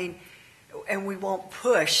revving. And we won't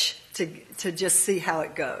push to just see how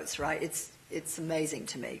it goes, right? It's amazing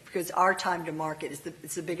to me because our time to market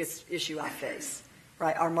is the biggest issue I face,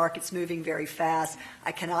 right? Our market's moving very fast.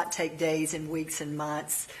 I cannot take days and weeks and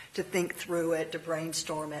months to think through it, to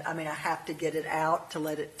brainstorm it. I have to get it out to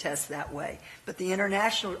let it test that way. But the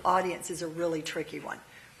international audience is a really tricky one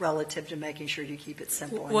relative to making sure you keep it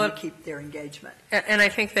simple and you keep their engagement. And I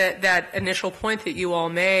think that initial point that you all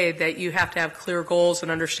made, that you have to have clear goals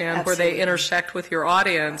and understand Absolutely. where they intersect with your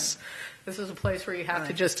audience. Right. This is a place where you have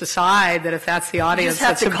to just decide that if that's the audience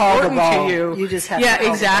that's important to you. You just have to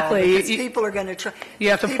call exactly. the ball. Because people are going to try.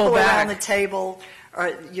 You have to people pull back. Around the table,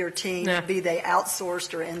 or your team, be they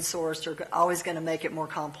outsourced or insourced, are always going to make it more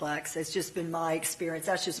complex. It's just been my experience.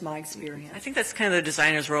 That's just my experience. I think that's kind of the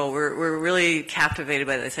designer's role. We're really captivated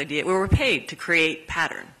by this idea. We're paid to create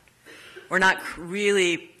pattern. We're not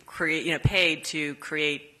really create, paid to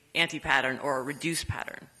create anti-pattern or reduce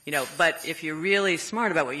pattern. But if you're really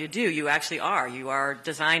smart about what you do, you actually are. You are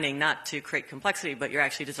designing not to create complexity, but you're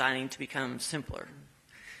actually designing to become simpler.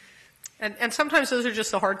 And sometimes those are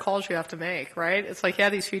just the hard calls you have to make, right? It's like, yeah,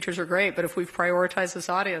 these features are great, but if we've prioritized this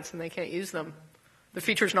audience and they can't use them, the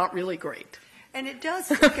feature's not really great. And it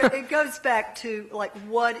goes back to, like,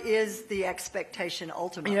 what is the expectation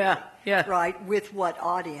ultimately? Yeah. Right, with what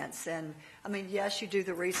audience? And, I mean, yes, you do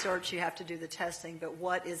the research, you have to do the testing, but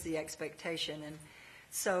what is the expectation? And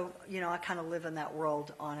so, I kind of live in that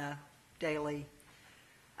world on a daily,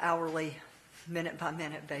 hourly,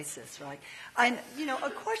 minute-by-minute basis, right? And, a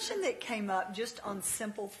question that came up just on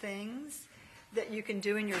simple things that you can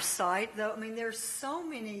do in your site, though, I mean, there's so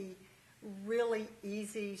many really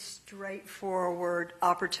easy, straightforward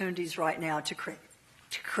opportunities right now to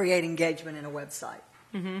create engagement in a website.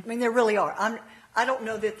 Mm-hmm. I mean, there really are. I don't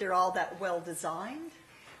know that they're all that well designed,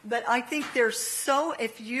 but I think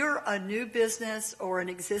if you're a new business or an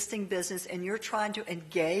existing business and you're trying to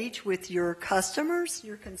engage with your customers,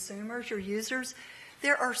 your consumers, your users,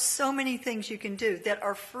 there are so many things you can do that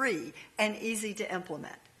are free and easy to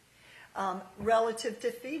implement. Relative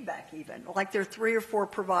to feedback even. Like there are 3 or 4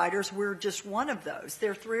 providers, we're just one of those.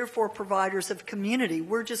 There are 3 or 4 providers of community,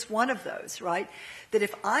 we're just one of those, right? That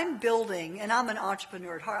if I'm building, and I'm an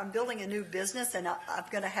entrepreneur at heart, I'm building a new business and I'm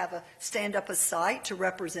going to stand up a site to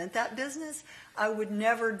represent that business, I would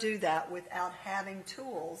never do that without having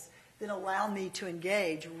tools that allow me to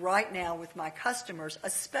engage right now with my customers,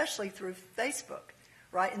 especially through Facebook.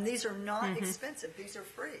 Right, and these are not expensive; these are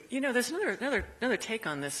free. There's another take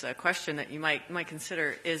on this question that you might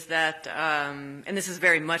consider is that, and this is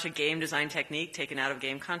very much a game design technique taken out of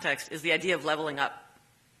game context, is the idea of leveling up.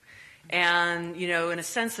 And in a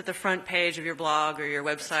sense, that the front page of your blog or your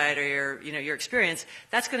website or your experience,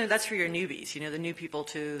 that's for your newbies, the new people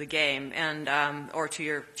to the game and or to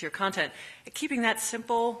your content. Keeping that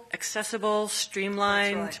simple, accessible,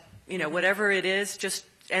 streamlined, whatever it is, just.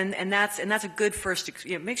 And that's a good first.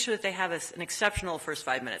 Make sure that they have an exceptional first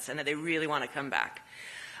 5 minutes, and that they really want to come back.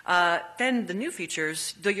 Then the new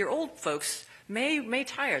features, your old folks may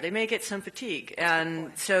tire. They may get some fatigue,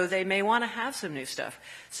 and so they may want to have some new stuff.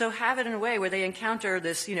 So have it in a way where they encounter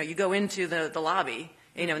this. You go into the lobby.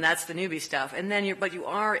 And that's the newbie stuff. And then but you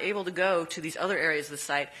are able to go to these other areas of the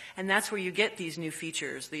site, and that's where you get these new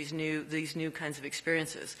features, these new kinds of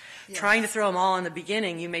experiences. Yes. Trying to throw them all in the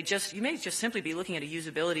beginning, you may just simply be looking at a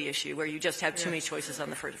usability issue where you just have too many choices on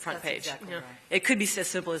the front page. Exactly right. It could be as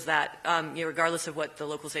simple as that, regardless of what the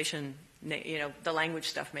localization, the language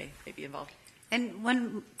stuff may be involved.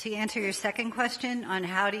 And to answer your second question on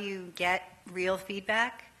how do you get real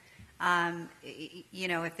feedback. If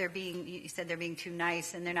you said they're being too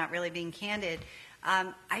nice and they're not really being candid,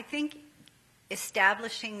 I think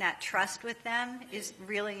establishing that trust with them is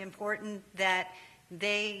really important, that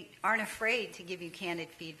they aren't afraid to give you candid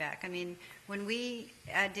feedback. I mean, when we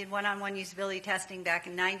did one-on-one usability testing back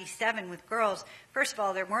in '97 with girls, first of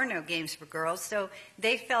all, there were no games for girls, so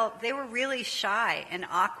they were really shy and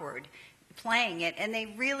awkward playing it, and they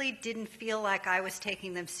really didn't feel like I was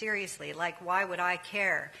taking them seriously, like, why would I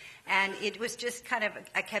care? And it was just kind of,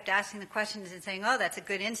 I kept asking the questions and saying, oh, that's a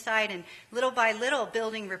good insight, and little by little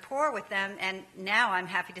building rapport with them, and now I'm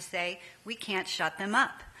happy to say we can't shut them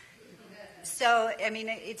up. So, I mean,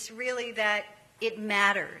 it's really that it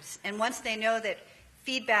matters. And once they know that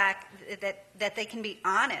feedback, that they can be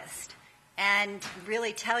honest and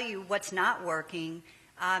really tell you what's not working,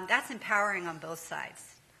 that's empowering on both sides.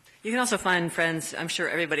 You can also find friends, I'm sure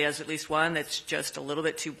everybody has at least one, that's just a little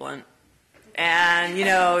bit too blunt. And,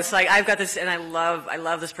 it's like, I've got this, and I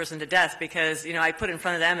love this person to death because, I put it in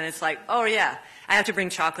front of them and it's like, oh yeah, I have to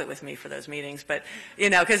bring chocolate with me for those meetings, but,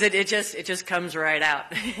 because it just comes right out.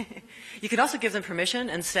 You can also give them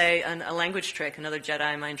permission and say a language trick, another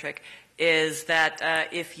Jedi mind trick, is that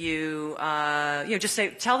if you, just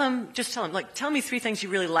tell them, like, tell me 3 things you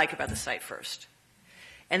really like about the site first.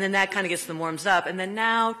 And then that kind of gets them warms up. And then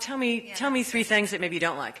now tell me 3 things that maybe you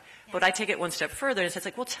don't like. But I take it one step further, and it's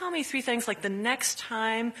like, well, tell me 3 things like the next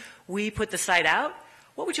time we put the site out,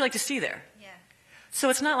 what would you like to see there? Yeah. So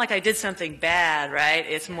it's not like I did something bad, right?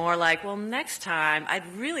 It's more like, well, next time I'd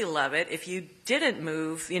really love it if you didn't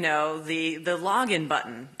move, the login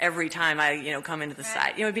button every time I, come into the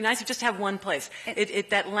site. It'd be nice to just have one place.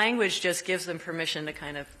 That language just gives them permission to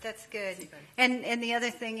kind of. That's good. And the other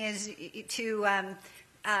thing is to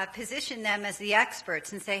position them as the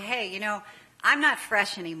experts and say, hey, I'm not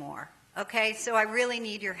fresh anymore, okay? So I really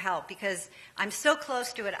need your help because I'm so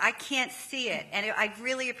close to it, I can't see it. And I'd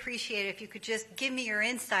really appreciate it if you could just give me your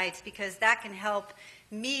insights because that can help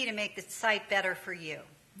me to make the site better for you.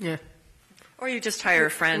 Yeah. Or you just hire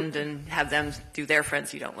a friend and have them do their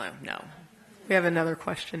friends you don't know. We have another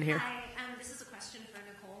question here. Hi, this is a question for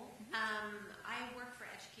Nicole. I work for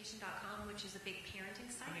education.com, which is a big parenting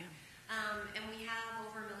site. And we have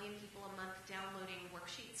over 1 million people a month downloading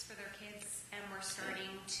worksheets for their kids, and we're starting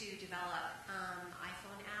to develop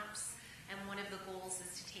iPhone apps. And one of the goals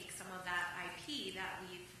is to take some of that IP that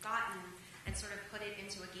we've gotten and sort of put it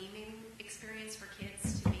into a gaming experience for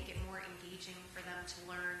kids to make it more engaging for them to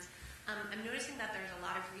learn. I'm noticing that there's a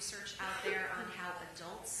lot of research out there on how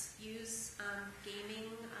adults use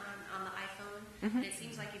gaming on the iPhone. And it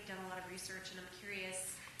seems like you've done a lot of research, and I'm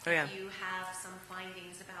curious if you have some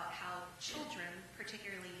findings about how children,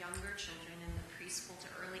 particularly younger children in the preschool to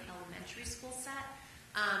early elementary school set,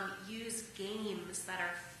 use games that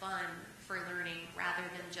are fun for learning rather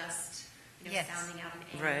than just sounding out an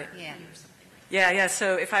A or B or something. Yeah.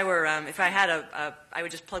 So if I were, if I had I would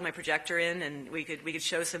just plug my projector in, and we could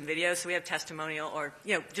show some videos. So we have testimonial, or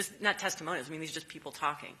just not testimonials. I mean, these are just people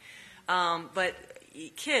talking. But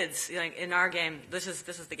kids, in our game, this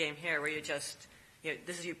is the game here where you just, you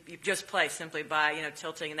just play simply by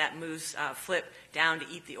tilting, and that moves flip down to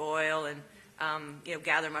eat the oil and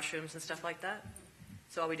gather mushrooms and stuff like that.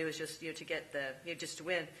 So all we do is just to get the just to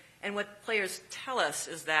win. And what players tell us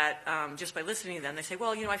is that just by listening to them, they say,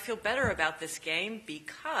 well, I feel better about this game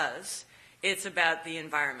because it's about the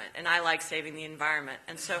environment, and I like saving the environment.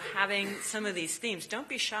 And so having some of these themes, don't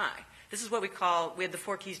be shy. This is what we have the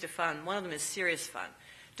 4 keys to fun. One of them is serious fun.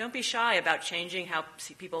 Don't be shy about changing how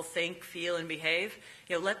people think, feel, and behave.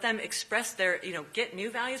 Let them express their, get new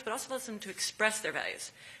values, but also let them to express their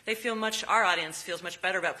values. Our audience feels much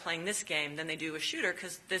better about playing this game than they do a shooter,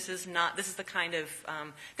 because this is the kind of,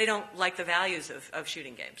 they don't like the values of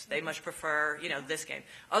shooting games. They much prefer, this game.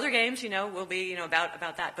 Other games, will be,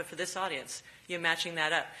 about that, but for this audience, matching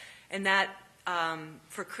that up. And that,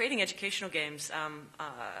 for creating educational games,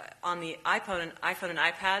 on the iPhone and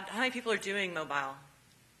iPad, how many people are doing mobile?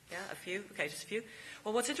 Yeah, a few? Okay, just a few.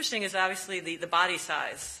 Well, what's interesting is obviously the body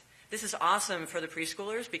size. This is awesome for the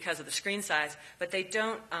preschoolers because of the screen size, but they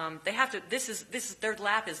don't, they have to, their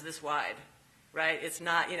lap is this wide, right? It's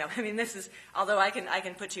not, this is, although I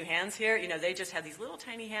can put 2 hands here, they just have these little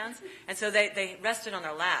tiny hands, and so they rest it on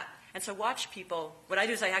their lap. And so watch people, what I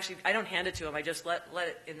do is I don't hand it to them, I just let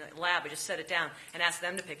it in the lab, I just set it down and ask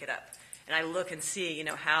them to pick it up. And I look and see,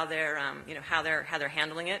 how they're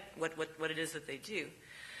handling it, what it is that they do.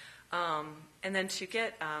 And then to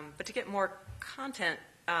get more content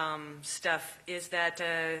stuff is that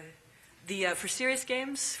for serious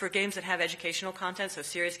games, for games that have educational content, so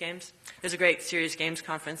serious games, there's a great serious games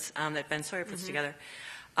conference that Ben Sawyer puts together.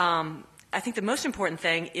 I think the most important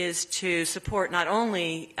thing is to support not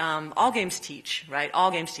only all games teach, right? All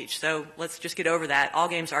games teach. So let's just get over that. All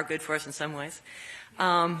games are good for us in some ways.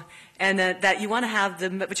 And that you want to have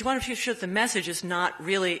but you want to make sure that the message is not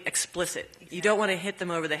really explicit. Exactly. You don't want to hit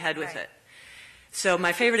them over the head with it. So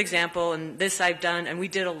my favorite example, and this I've done, and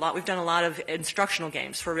we've done a lot of instructional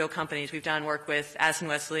games for real companies. We've done work with Addison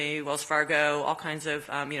Wesley, Wells Fargo, all kinds of,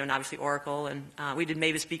 and obviously Oracle, and we did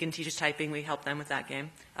Mavis Beacon Teaches Typing. We helped them with that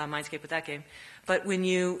game, Mindscape with that game. But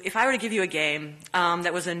if I were to give you a game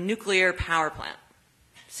that was a nuclear power plant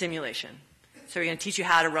simulation, so we're going to teach you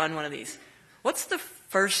how to run one of these, what's the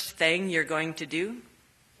first thing you're going to do?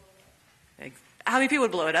 How many people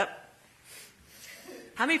would blow it up?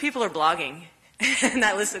 How many people are blogging?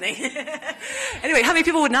 Not listening. Anyway, how many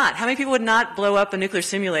people would not? How many people would not blow up a nuclear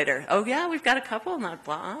simulator? Oh, yeah, we've got a couple not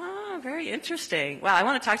blow. Oh, very interesting. Wow, I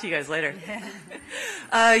want to talk to you guys later.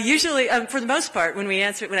 Usually, for the most part, when I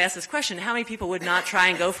ask this question, how many people would not try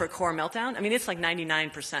and go for a core meltdown? I mean, it's like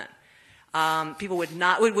 99%. People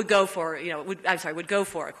would go for would go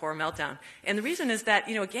for a core meltdown, and the reason is that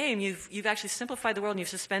a game you've actually simplified the world and you've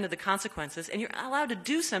suspended the consequences, and you're allowed to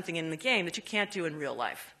do something in the game that you can't do in real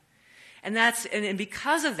life. And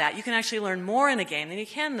because of that, you can actually learn more in a game than you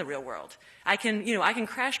can in the real world. I can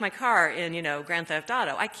crash my car in, Grand Theft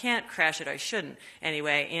Auto. I can't crash it, I shouldn't,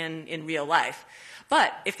 anyway, in real life.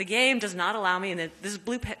 But if the game does not allow me, and this is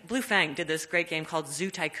Blue Fang did this great game called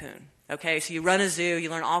Zoo Tycoon. Okay, so you run a zoo, you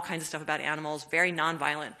learn all kinds of stuff about animals, very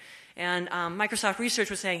nonviolent. And Microsoft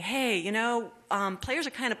Research was saying, hey, players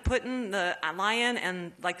are kind of putting the lion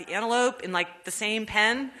and like the antelope in like the same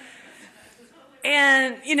pen.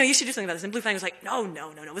 And, you should do something about this. And Blue Fang was like, no,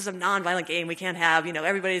 this is a nonviolent game. We can't have,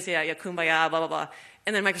 everybody's, kumbaya, blah, blah, blah.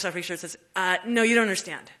 And then Microsoft Research says, no, you don't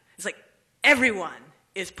understand. It's like everyone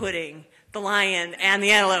is putting the lion and the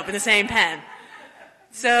antelope in the same pen.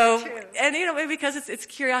 So, and, because it's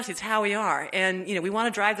curiosity, it's how we are. And, we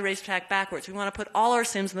want to drive the racetrack backwards. We want to put all our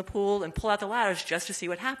Sims in the pool and pull out the ladders just to see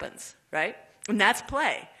what happens, right? And that's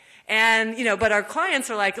play. And, but our clients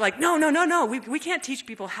are like, no, we can't teach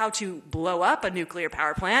people how to blow up a nuclear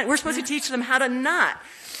power plant. We're supposed to teach them how to not.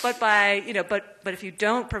 But but if you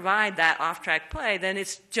don't provide that off-track play, then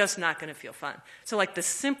it's just not going to feel fun. So like the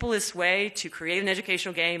simplest way to create an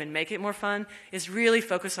educational game and make it more fun is really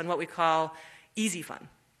focus on what we call easy fun,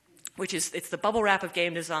 which is, it's the bubble wrap of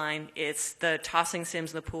game design. It's the tossing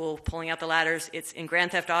sims in the pool, pulling out the ladders. It's in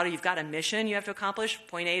Grand Theft Auto, you've got a mission you have to accomplish,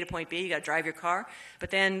 point A to point B, you got to drive your car. But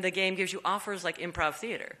then the game gives you offers like improv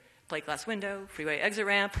theater, plate glass window, freeway exit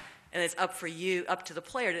ramp, and it's up to the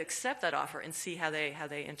player to accept that offer and see how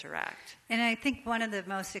they interact. And I think one of the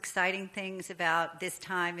most exciting things about this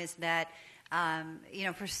time is that,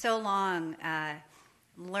 for so long,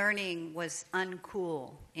 learning was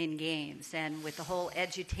uncool in games and with the whole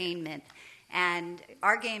edutainment. And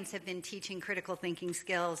our games have been teaching critical thinking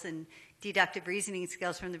skills and deductive reasoning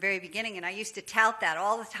skills from the very beginning. And I used to tout that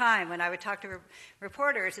all the time when I would talk to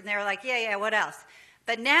reporters, and they were like, yeah, what else?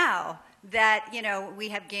 But now that, we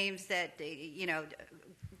have games that,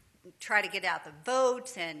 try to get out the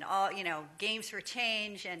votes and all, games for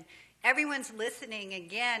change, and everyone's listening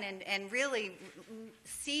again and really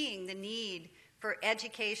seeing the need for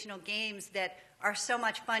educational games that are so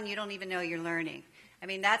much fun you don't even know you're learning. I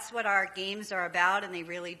mean, that's what our games are about, and they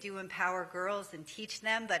really do empower girls and teach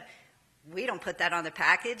them, but we don't put that on the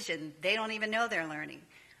package, and they don't even know they're learning.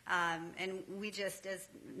 And we just, as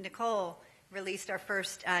Nicole released our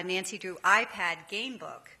first Nancy Drew iPad game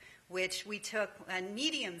book, which we took, and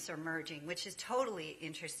mediums are merging, which is totally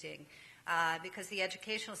interesting because the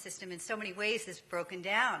educational system in so many ways is broken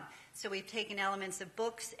down. So we've taken elements of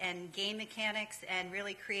books and game mechanics and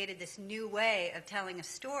really created this new way of telling a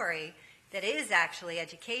story that is actually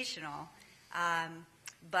educational,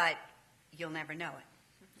 but you'll never know it.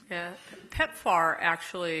 Yeah, PEPFAR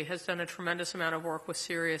actually has done a tremendous amount of work with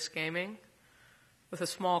serious gaming, with a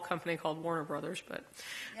small company called Warner Brothers, but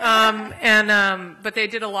but they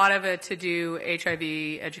did a lot of it to do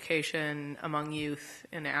HIV education among youth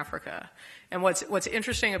in Africa. And what's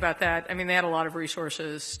interesting about that, I mean, they had a lot of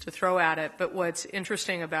resources to throw at it, but what's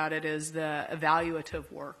interesting about it is the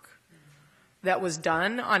evaluative work that was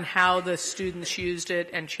done on how the students used it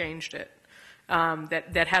and changed it.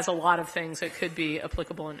 That has a lot of things that could be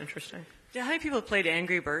applicable and interesting. Yeah, how many people have played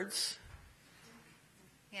Angry Birds?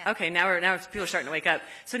 Yeah. Okay, now people are starting to wake up.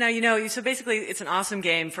 So now so basically it's an awesome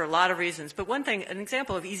game for a lot of reasons. But one thing, an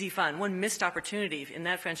example of easy fun, one missed opportunity in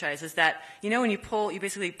that franchise is that, when you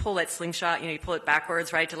basically pull that slingshot, you pull it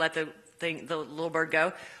backwards, right, to let the little bird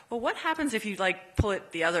go. Well, what happens if you pull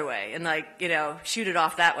it the other way and shoot it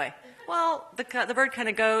off that way? Well, the bird kind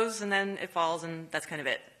of goes and then it falls and that's kind of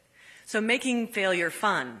it. So making failure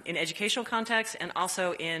fun in educational contexts and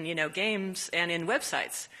also in, games and in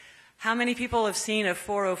websites. How many people have seen a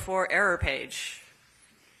 404 error page?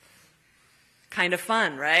 Kind of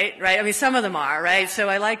fun, right? Right? I mean, some of them are, right? So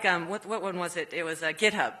I like, what one was it? It was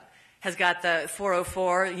GitHub has got the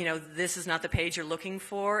 404, this is not the page you're looking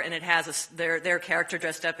for, and it has their character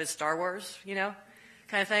dressed up as Star Wars,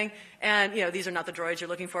 kind of thing. And, these are not the droids you're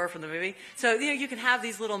looking for from the movie. So, you can have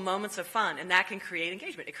these little moments of fun, and that can create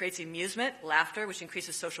engagement. It creates amusement, laughter, which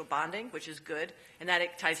increases social bonding, which is good. And that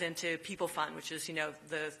it ties into people fun, which is,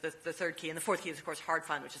 the third key. And the fourth key is, of course, hard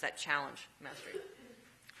fun, which is that challenge mastery.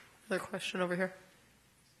 Another question over here.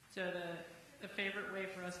 So the favorite way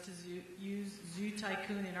for us to use Zoo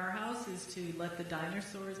Tycoon in our house is to let the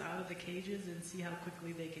dinosaurs out of the cages and see how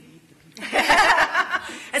quickly they can eat the people.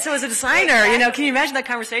 And so as a designer, can you imagine that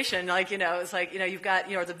conversation? It's like, you've got,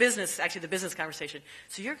 the business conversation.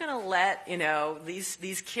 So you're going to let,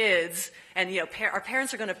 these kids and, our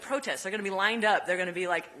parents are going to protest. They're going to be lined up. They're going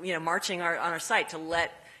to be marching on our site to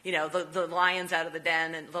let, the lions out of the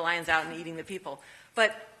den and the lions out and eating the people.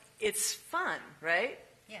 But it's fun, right?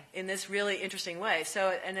 Yeah. In this really interesting way.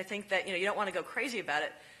 So, and I think that, you don't want to go crazy about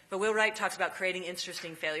it, but Will Wright talks about creating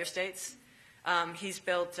interesting failure states. He's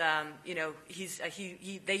built,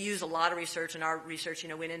 they use a lot of research, and our research,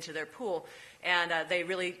 went into their pool, and they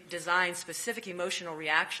really designed specific emotional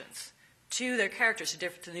reactions to their characters,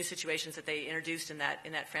 to new situations that they introduced in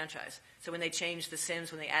that franchise. So when they changed the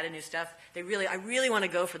Sims, when they added new stuff, I really want to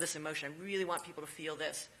go for this emotion. I really want people to feel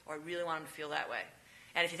this, or I really want them to feel that way.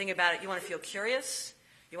 And if you think about it, you want to feel curious.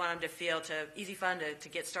 You want them to feel easy fun to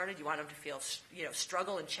get started. You want them to feel,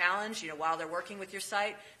 struggle and challenge, while they're working with your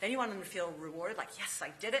site. Then you want them to feel rewarded, like, yes,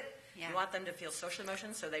 I did it. Yeah. You want them to feel social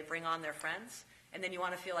emotions, so they bring on their friends. And then you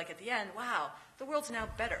want to feel like at the end, wow, the world's now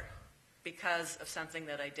better because of something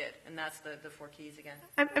that I did. And that's the four keys again.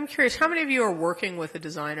 I'm curious, how many of you are working with a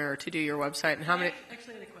designer to do your website, and how many?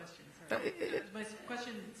 Actually, I had a question. My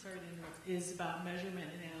question, sorry to interrupt, is about measurement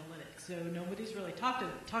and analytics. So nobody's really talked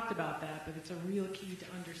about that, but it's a real key to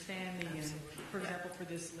understanding. And for example, for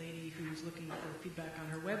this lady who's looking for feedback on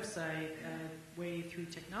her website, a way through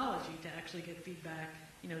technology to actually get feedback.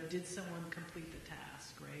 Did someone complete the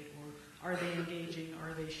task, right? Or are they engaging?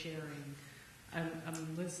 Are they sharing?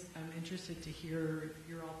 Liz, I'm interested to hear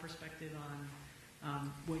your all perspective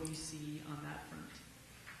on what you see on that front.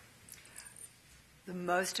 The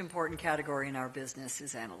most important category in our business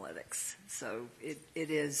is analytics. So it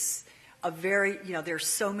is a very, there's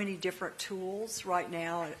so many different tools right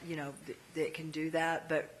now, that can do that.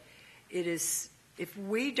 But it is, if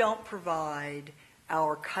we don't provide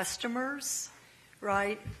our customers,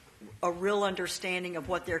 right, a real understanding of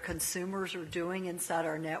what their consumers are doing inside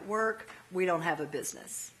our network, we don't have a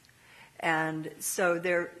business. And so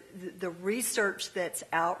the research that's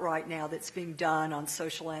out right now that's being done on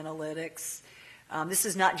social analytics, this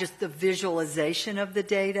is not just the visualization of the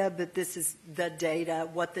data, but this is the data,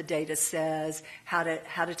 what the data says, how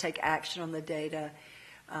to take action on the data.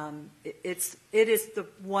 It is the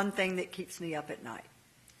one thing that keeps me up at night,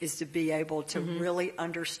 is to be able to really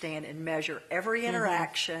understand and measure every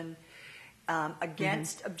interaction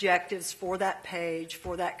against objectives for that page,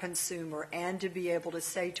 for that consumer, and to be able to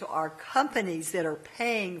say to our companies that are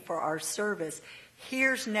paying for our service,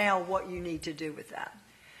 here's now what you need to do with that.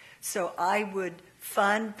 So I would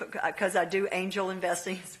fund, because I do angel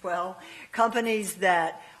investing as well, companies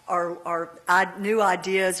that are new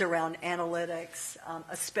ideas around analytics,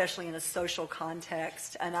 especially in a social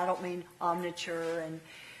context. And I don't mean Omniture and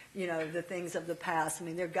the things of the past. I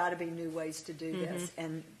mean, there have got to be new ways to do this.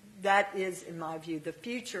 And that is, in my view, the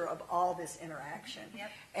future of all this interaction.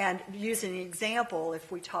 Yep. And using an example,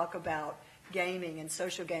 if we talk about gaming and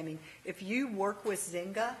social gaming, if you work with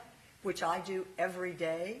Zynga, which I do every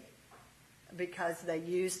day because they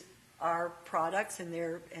use our products in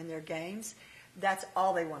their games, that's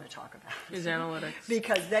all they want to talk about. Is analytics.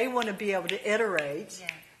 Because they want to be able to iterate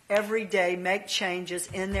every day, make changes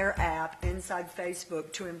in their app inside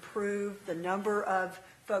Facebook to improve the number of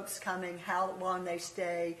folks coming, how long they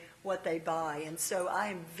stay, what they buy. And so I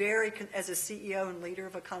am as a CEO and leader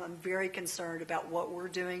of a company, I'm very concerned about what we're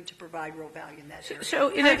doing to provide real value in that area.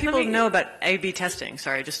 So, people know about A/B testing.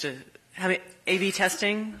 Sorry, just to have A/B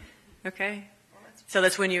testing. Okay. So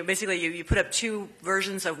that's when you put up two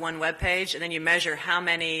versions of one web page, and then you measure how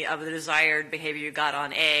many of the desired behavior you got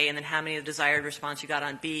on A, and then how many of the desired response you got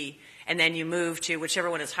on B, and then you move to whichever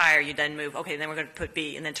one is higher. You then move. Okay, then we're going to put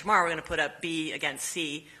B, and then tomorrow we're going to put up B against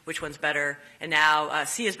C. Which one's better? And now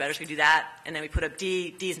C is better, so we do that, and then we put up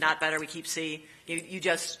D. D is not better. We keep C.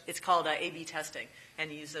 It's called A/B testing,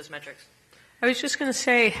 and you use those metrics. I was just going to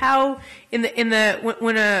say how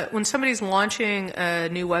when somebody's launching a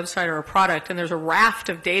new website or a product and there's a raft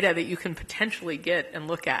of data that you can potentially get and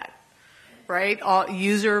look at, right? All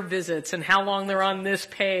user visits and how long they're on this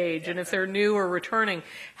page and if they're new or returning.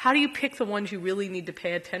 How do you pick the ones you really need to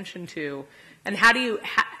pay attention to? And how do you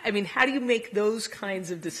make those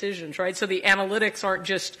kinds of decisions, right? So the analytics aren't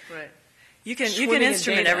just right. You can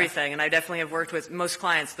instrument everything, and I definitely have worked with most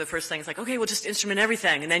clients. The first thing is like, okay, we'll just instrument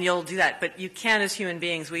everything, and then you'll do that. But you can't, as human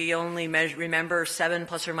beings. We only remember 7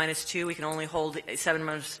 plus or minus 2. We can only hold 7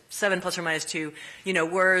 plus or minus 2,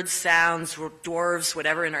 words, sounds, dwarves,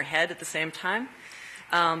 whatever in our head at the same time.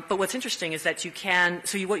 But what's interesting is that you can.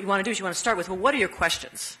 So what you want to do is you want to start with, well, what are your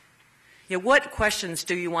questions? What questions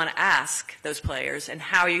do you want to ask those players, and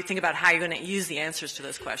how you think about how you're going to use the answers to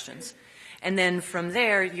those questions. And then from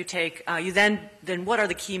there, you take, then what are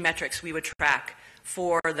the key metrics we would track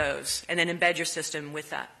for those, and then embed your system with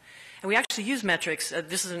that. And we actually use metrics.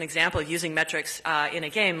 This is an example of using metrics in a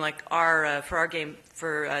game like for our game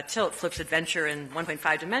for Tilt, Flips Adventure in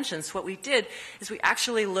 1.5 dimensions. What we did is we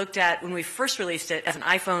actually looked at, when we first released it as an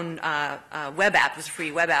iPhone web app, it was a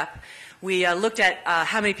free web app, we looked at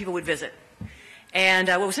how many people would visit. And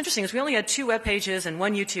what was interesting is we only had 2 web pages and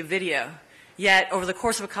 1 YouTube video. Yet, over the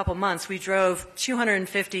course of a couple months, we drove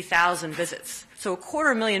 250,000 visits. So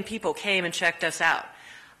 250,000 people came and checked us out.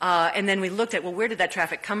 And then we looked at, well, where did that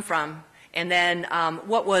traffic come from? And then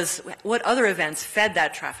what other events fed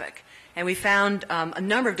that traffic? And we found a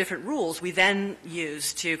number of different rules we then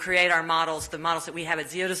used to create our models, the models that we have at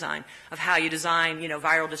ZeoDesign, of how you design,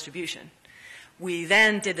 viral distribution. We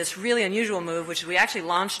then did this really unusual move, which is we actually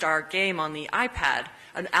launched our game on the iPad,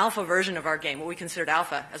 an alpha version of our game, what we considered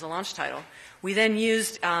alpha as a launch title. We then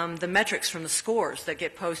used the metrics from the scores that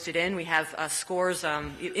get posted in. We have scores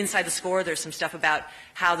inside the score. There's some stuff about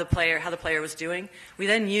how the player was doing. We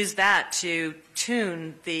then used that to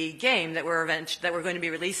tune the game that we're going to be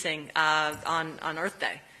releasing on Earth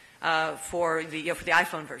Day for the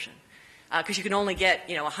iPhone version. because you can only get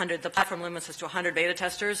 100. The platform limits us to 100 beta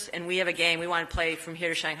testers, and we have a game we want to play from here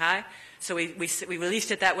to Shanghai. So we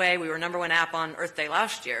released it that way. We were #1 app on Earth Day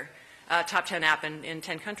last year, top 10 app in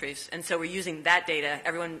 10 countries, and so we're using that data.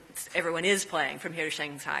 Everyone is playing from here to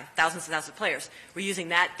Shanghai, thousands and thousands of players. We're using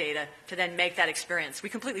that data to then make that experience. We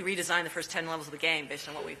completely redesigned the first 10 levels of the game based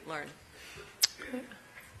on what we've learned.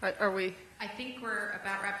 Are we? I think we're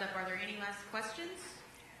about wrapped up. Are there any last questions?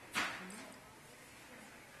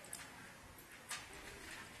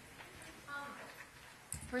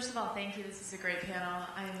 First of all, thank you. This is a great panel.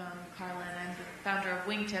 I'm Carla, and I'm the founder of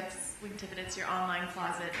Wingtips. Wingtip, it's your online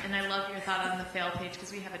closet. And I love your thought on the fail page,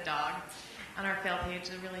 because we have a dog on our fail page,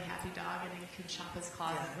 a really happy dog, and he can shop his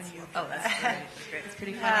closet when you... Oh, that's great. It's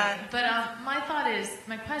pretty funny. But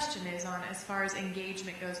my question is on as far as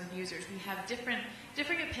engagement goes with users. We have different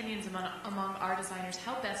opinions among our designers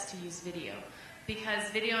how best to use video. Because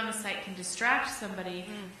video on the site can distract somebody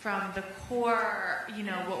from the core,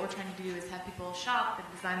 what we're trying to do is have people shop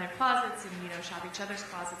and design their closets and, shop each other's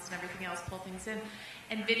closets and everything else, pull things in.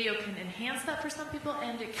 And video can enhance that for some people,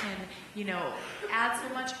 and it can, add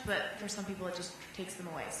so much, but for some people it just takes them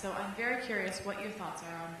away. So I'm very curious what your thoughts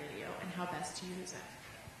are on video and how best to use it.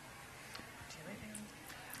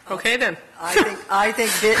 Okay, then. I think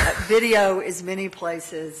video as many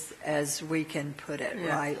places as we can put it,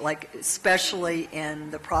 right? Like, especially in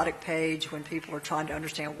the product page when people are trying to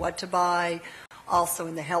understand what to buy. Also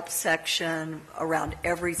in the help section around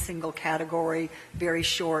every single category, very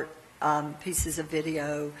short pieces of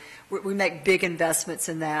video. We make big investments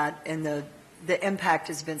in that, and the impact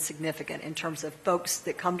has been significant in terms of folks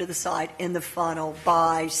that come to the site in the funnel,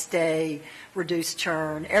 buy, stay, reduce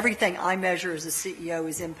churn. Everything I measure as a CEO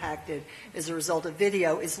is impacted as a result of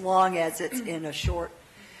video, as long as it's in a short,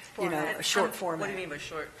 a short format. What do you mean by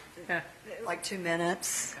short? Like 2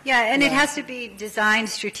 minutes. Yeah, and it has to be designed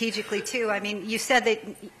strategically too. I mean, you said that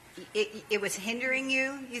it was hindering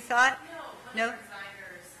you, you thought? No?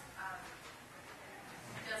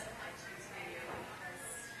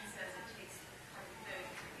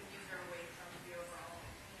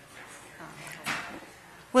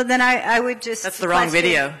 Well, then I would just... That's the wrong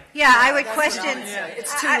video. Yeah, I would question...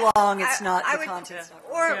 It's too long. It's not the content.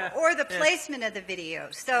 Or the placement of the video.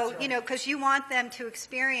 So, because you want them to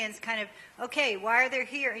experience kind of, okay, why are they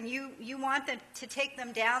here? And you want them to take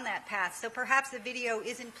them down that path. So perhaps the video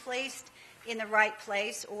isn't placed in the right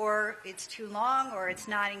place, or it's too long, or it's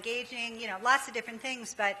not engaging, lots of different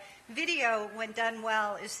things. But video, when done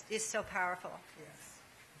well, is so powerful. Yes.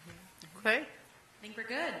 Okay. I think we're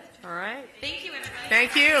good. All right. Thank you, everybody.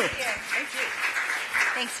 Thank you. Thank you.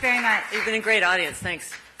 Thanks very much. You've been a great audience.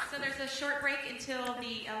 Thanks. So there's a short break until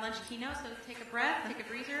the lunch keynote, so take a breath, take a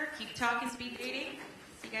breather, keep talking, speed dating.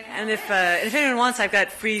 See you guys. And if anyone wants, I've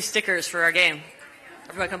got free stickers for our game.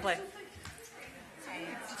 Everybody come play.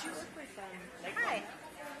 Hi.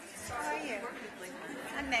 How are you?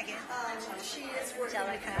 I'm Megan. She is working with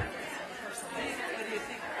Angelica. What do you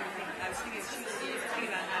think? I was thinking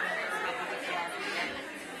about having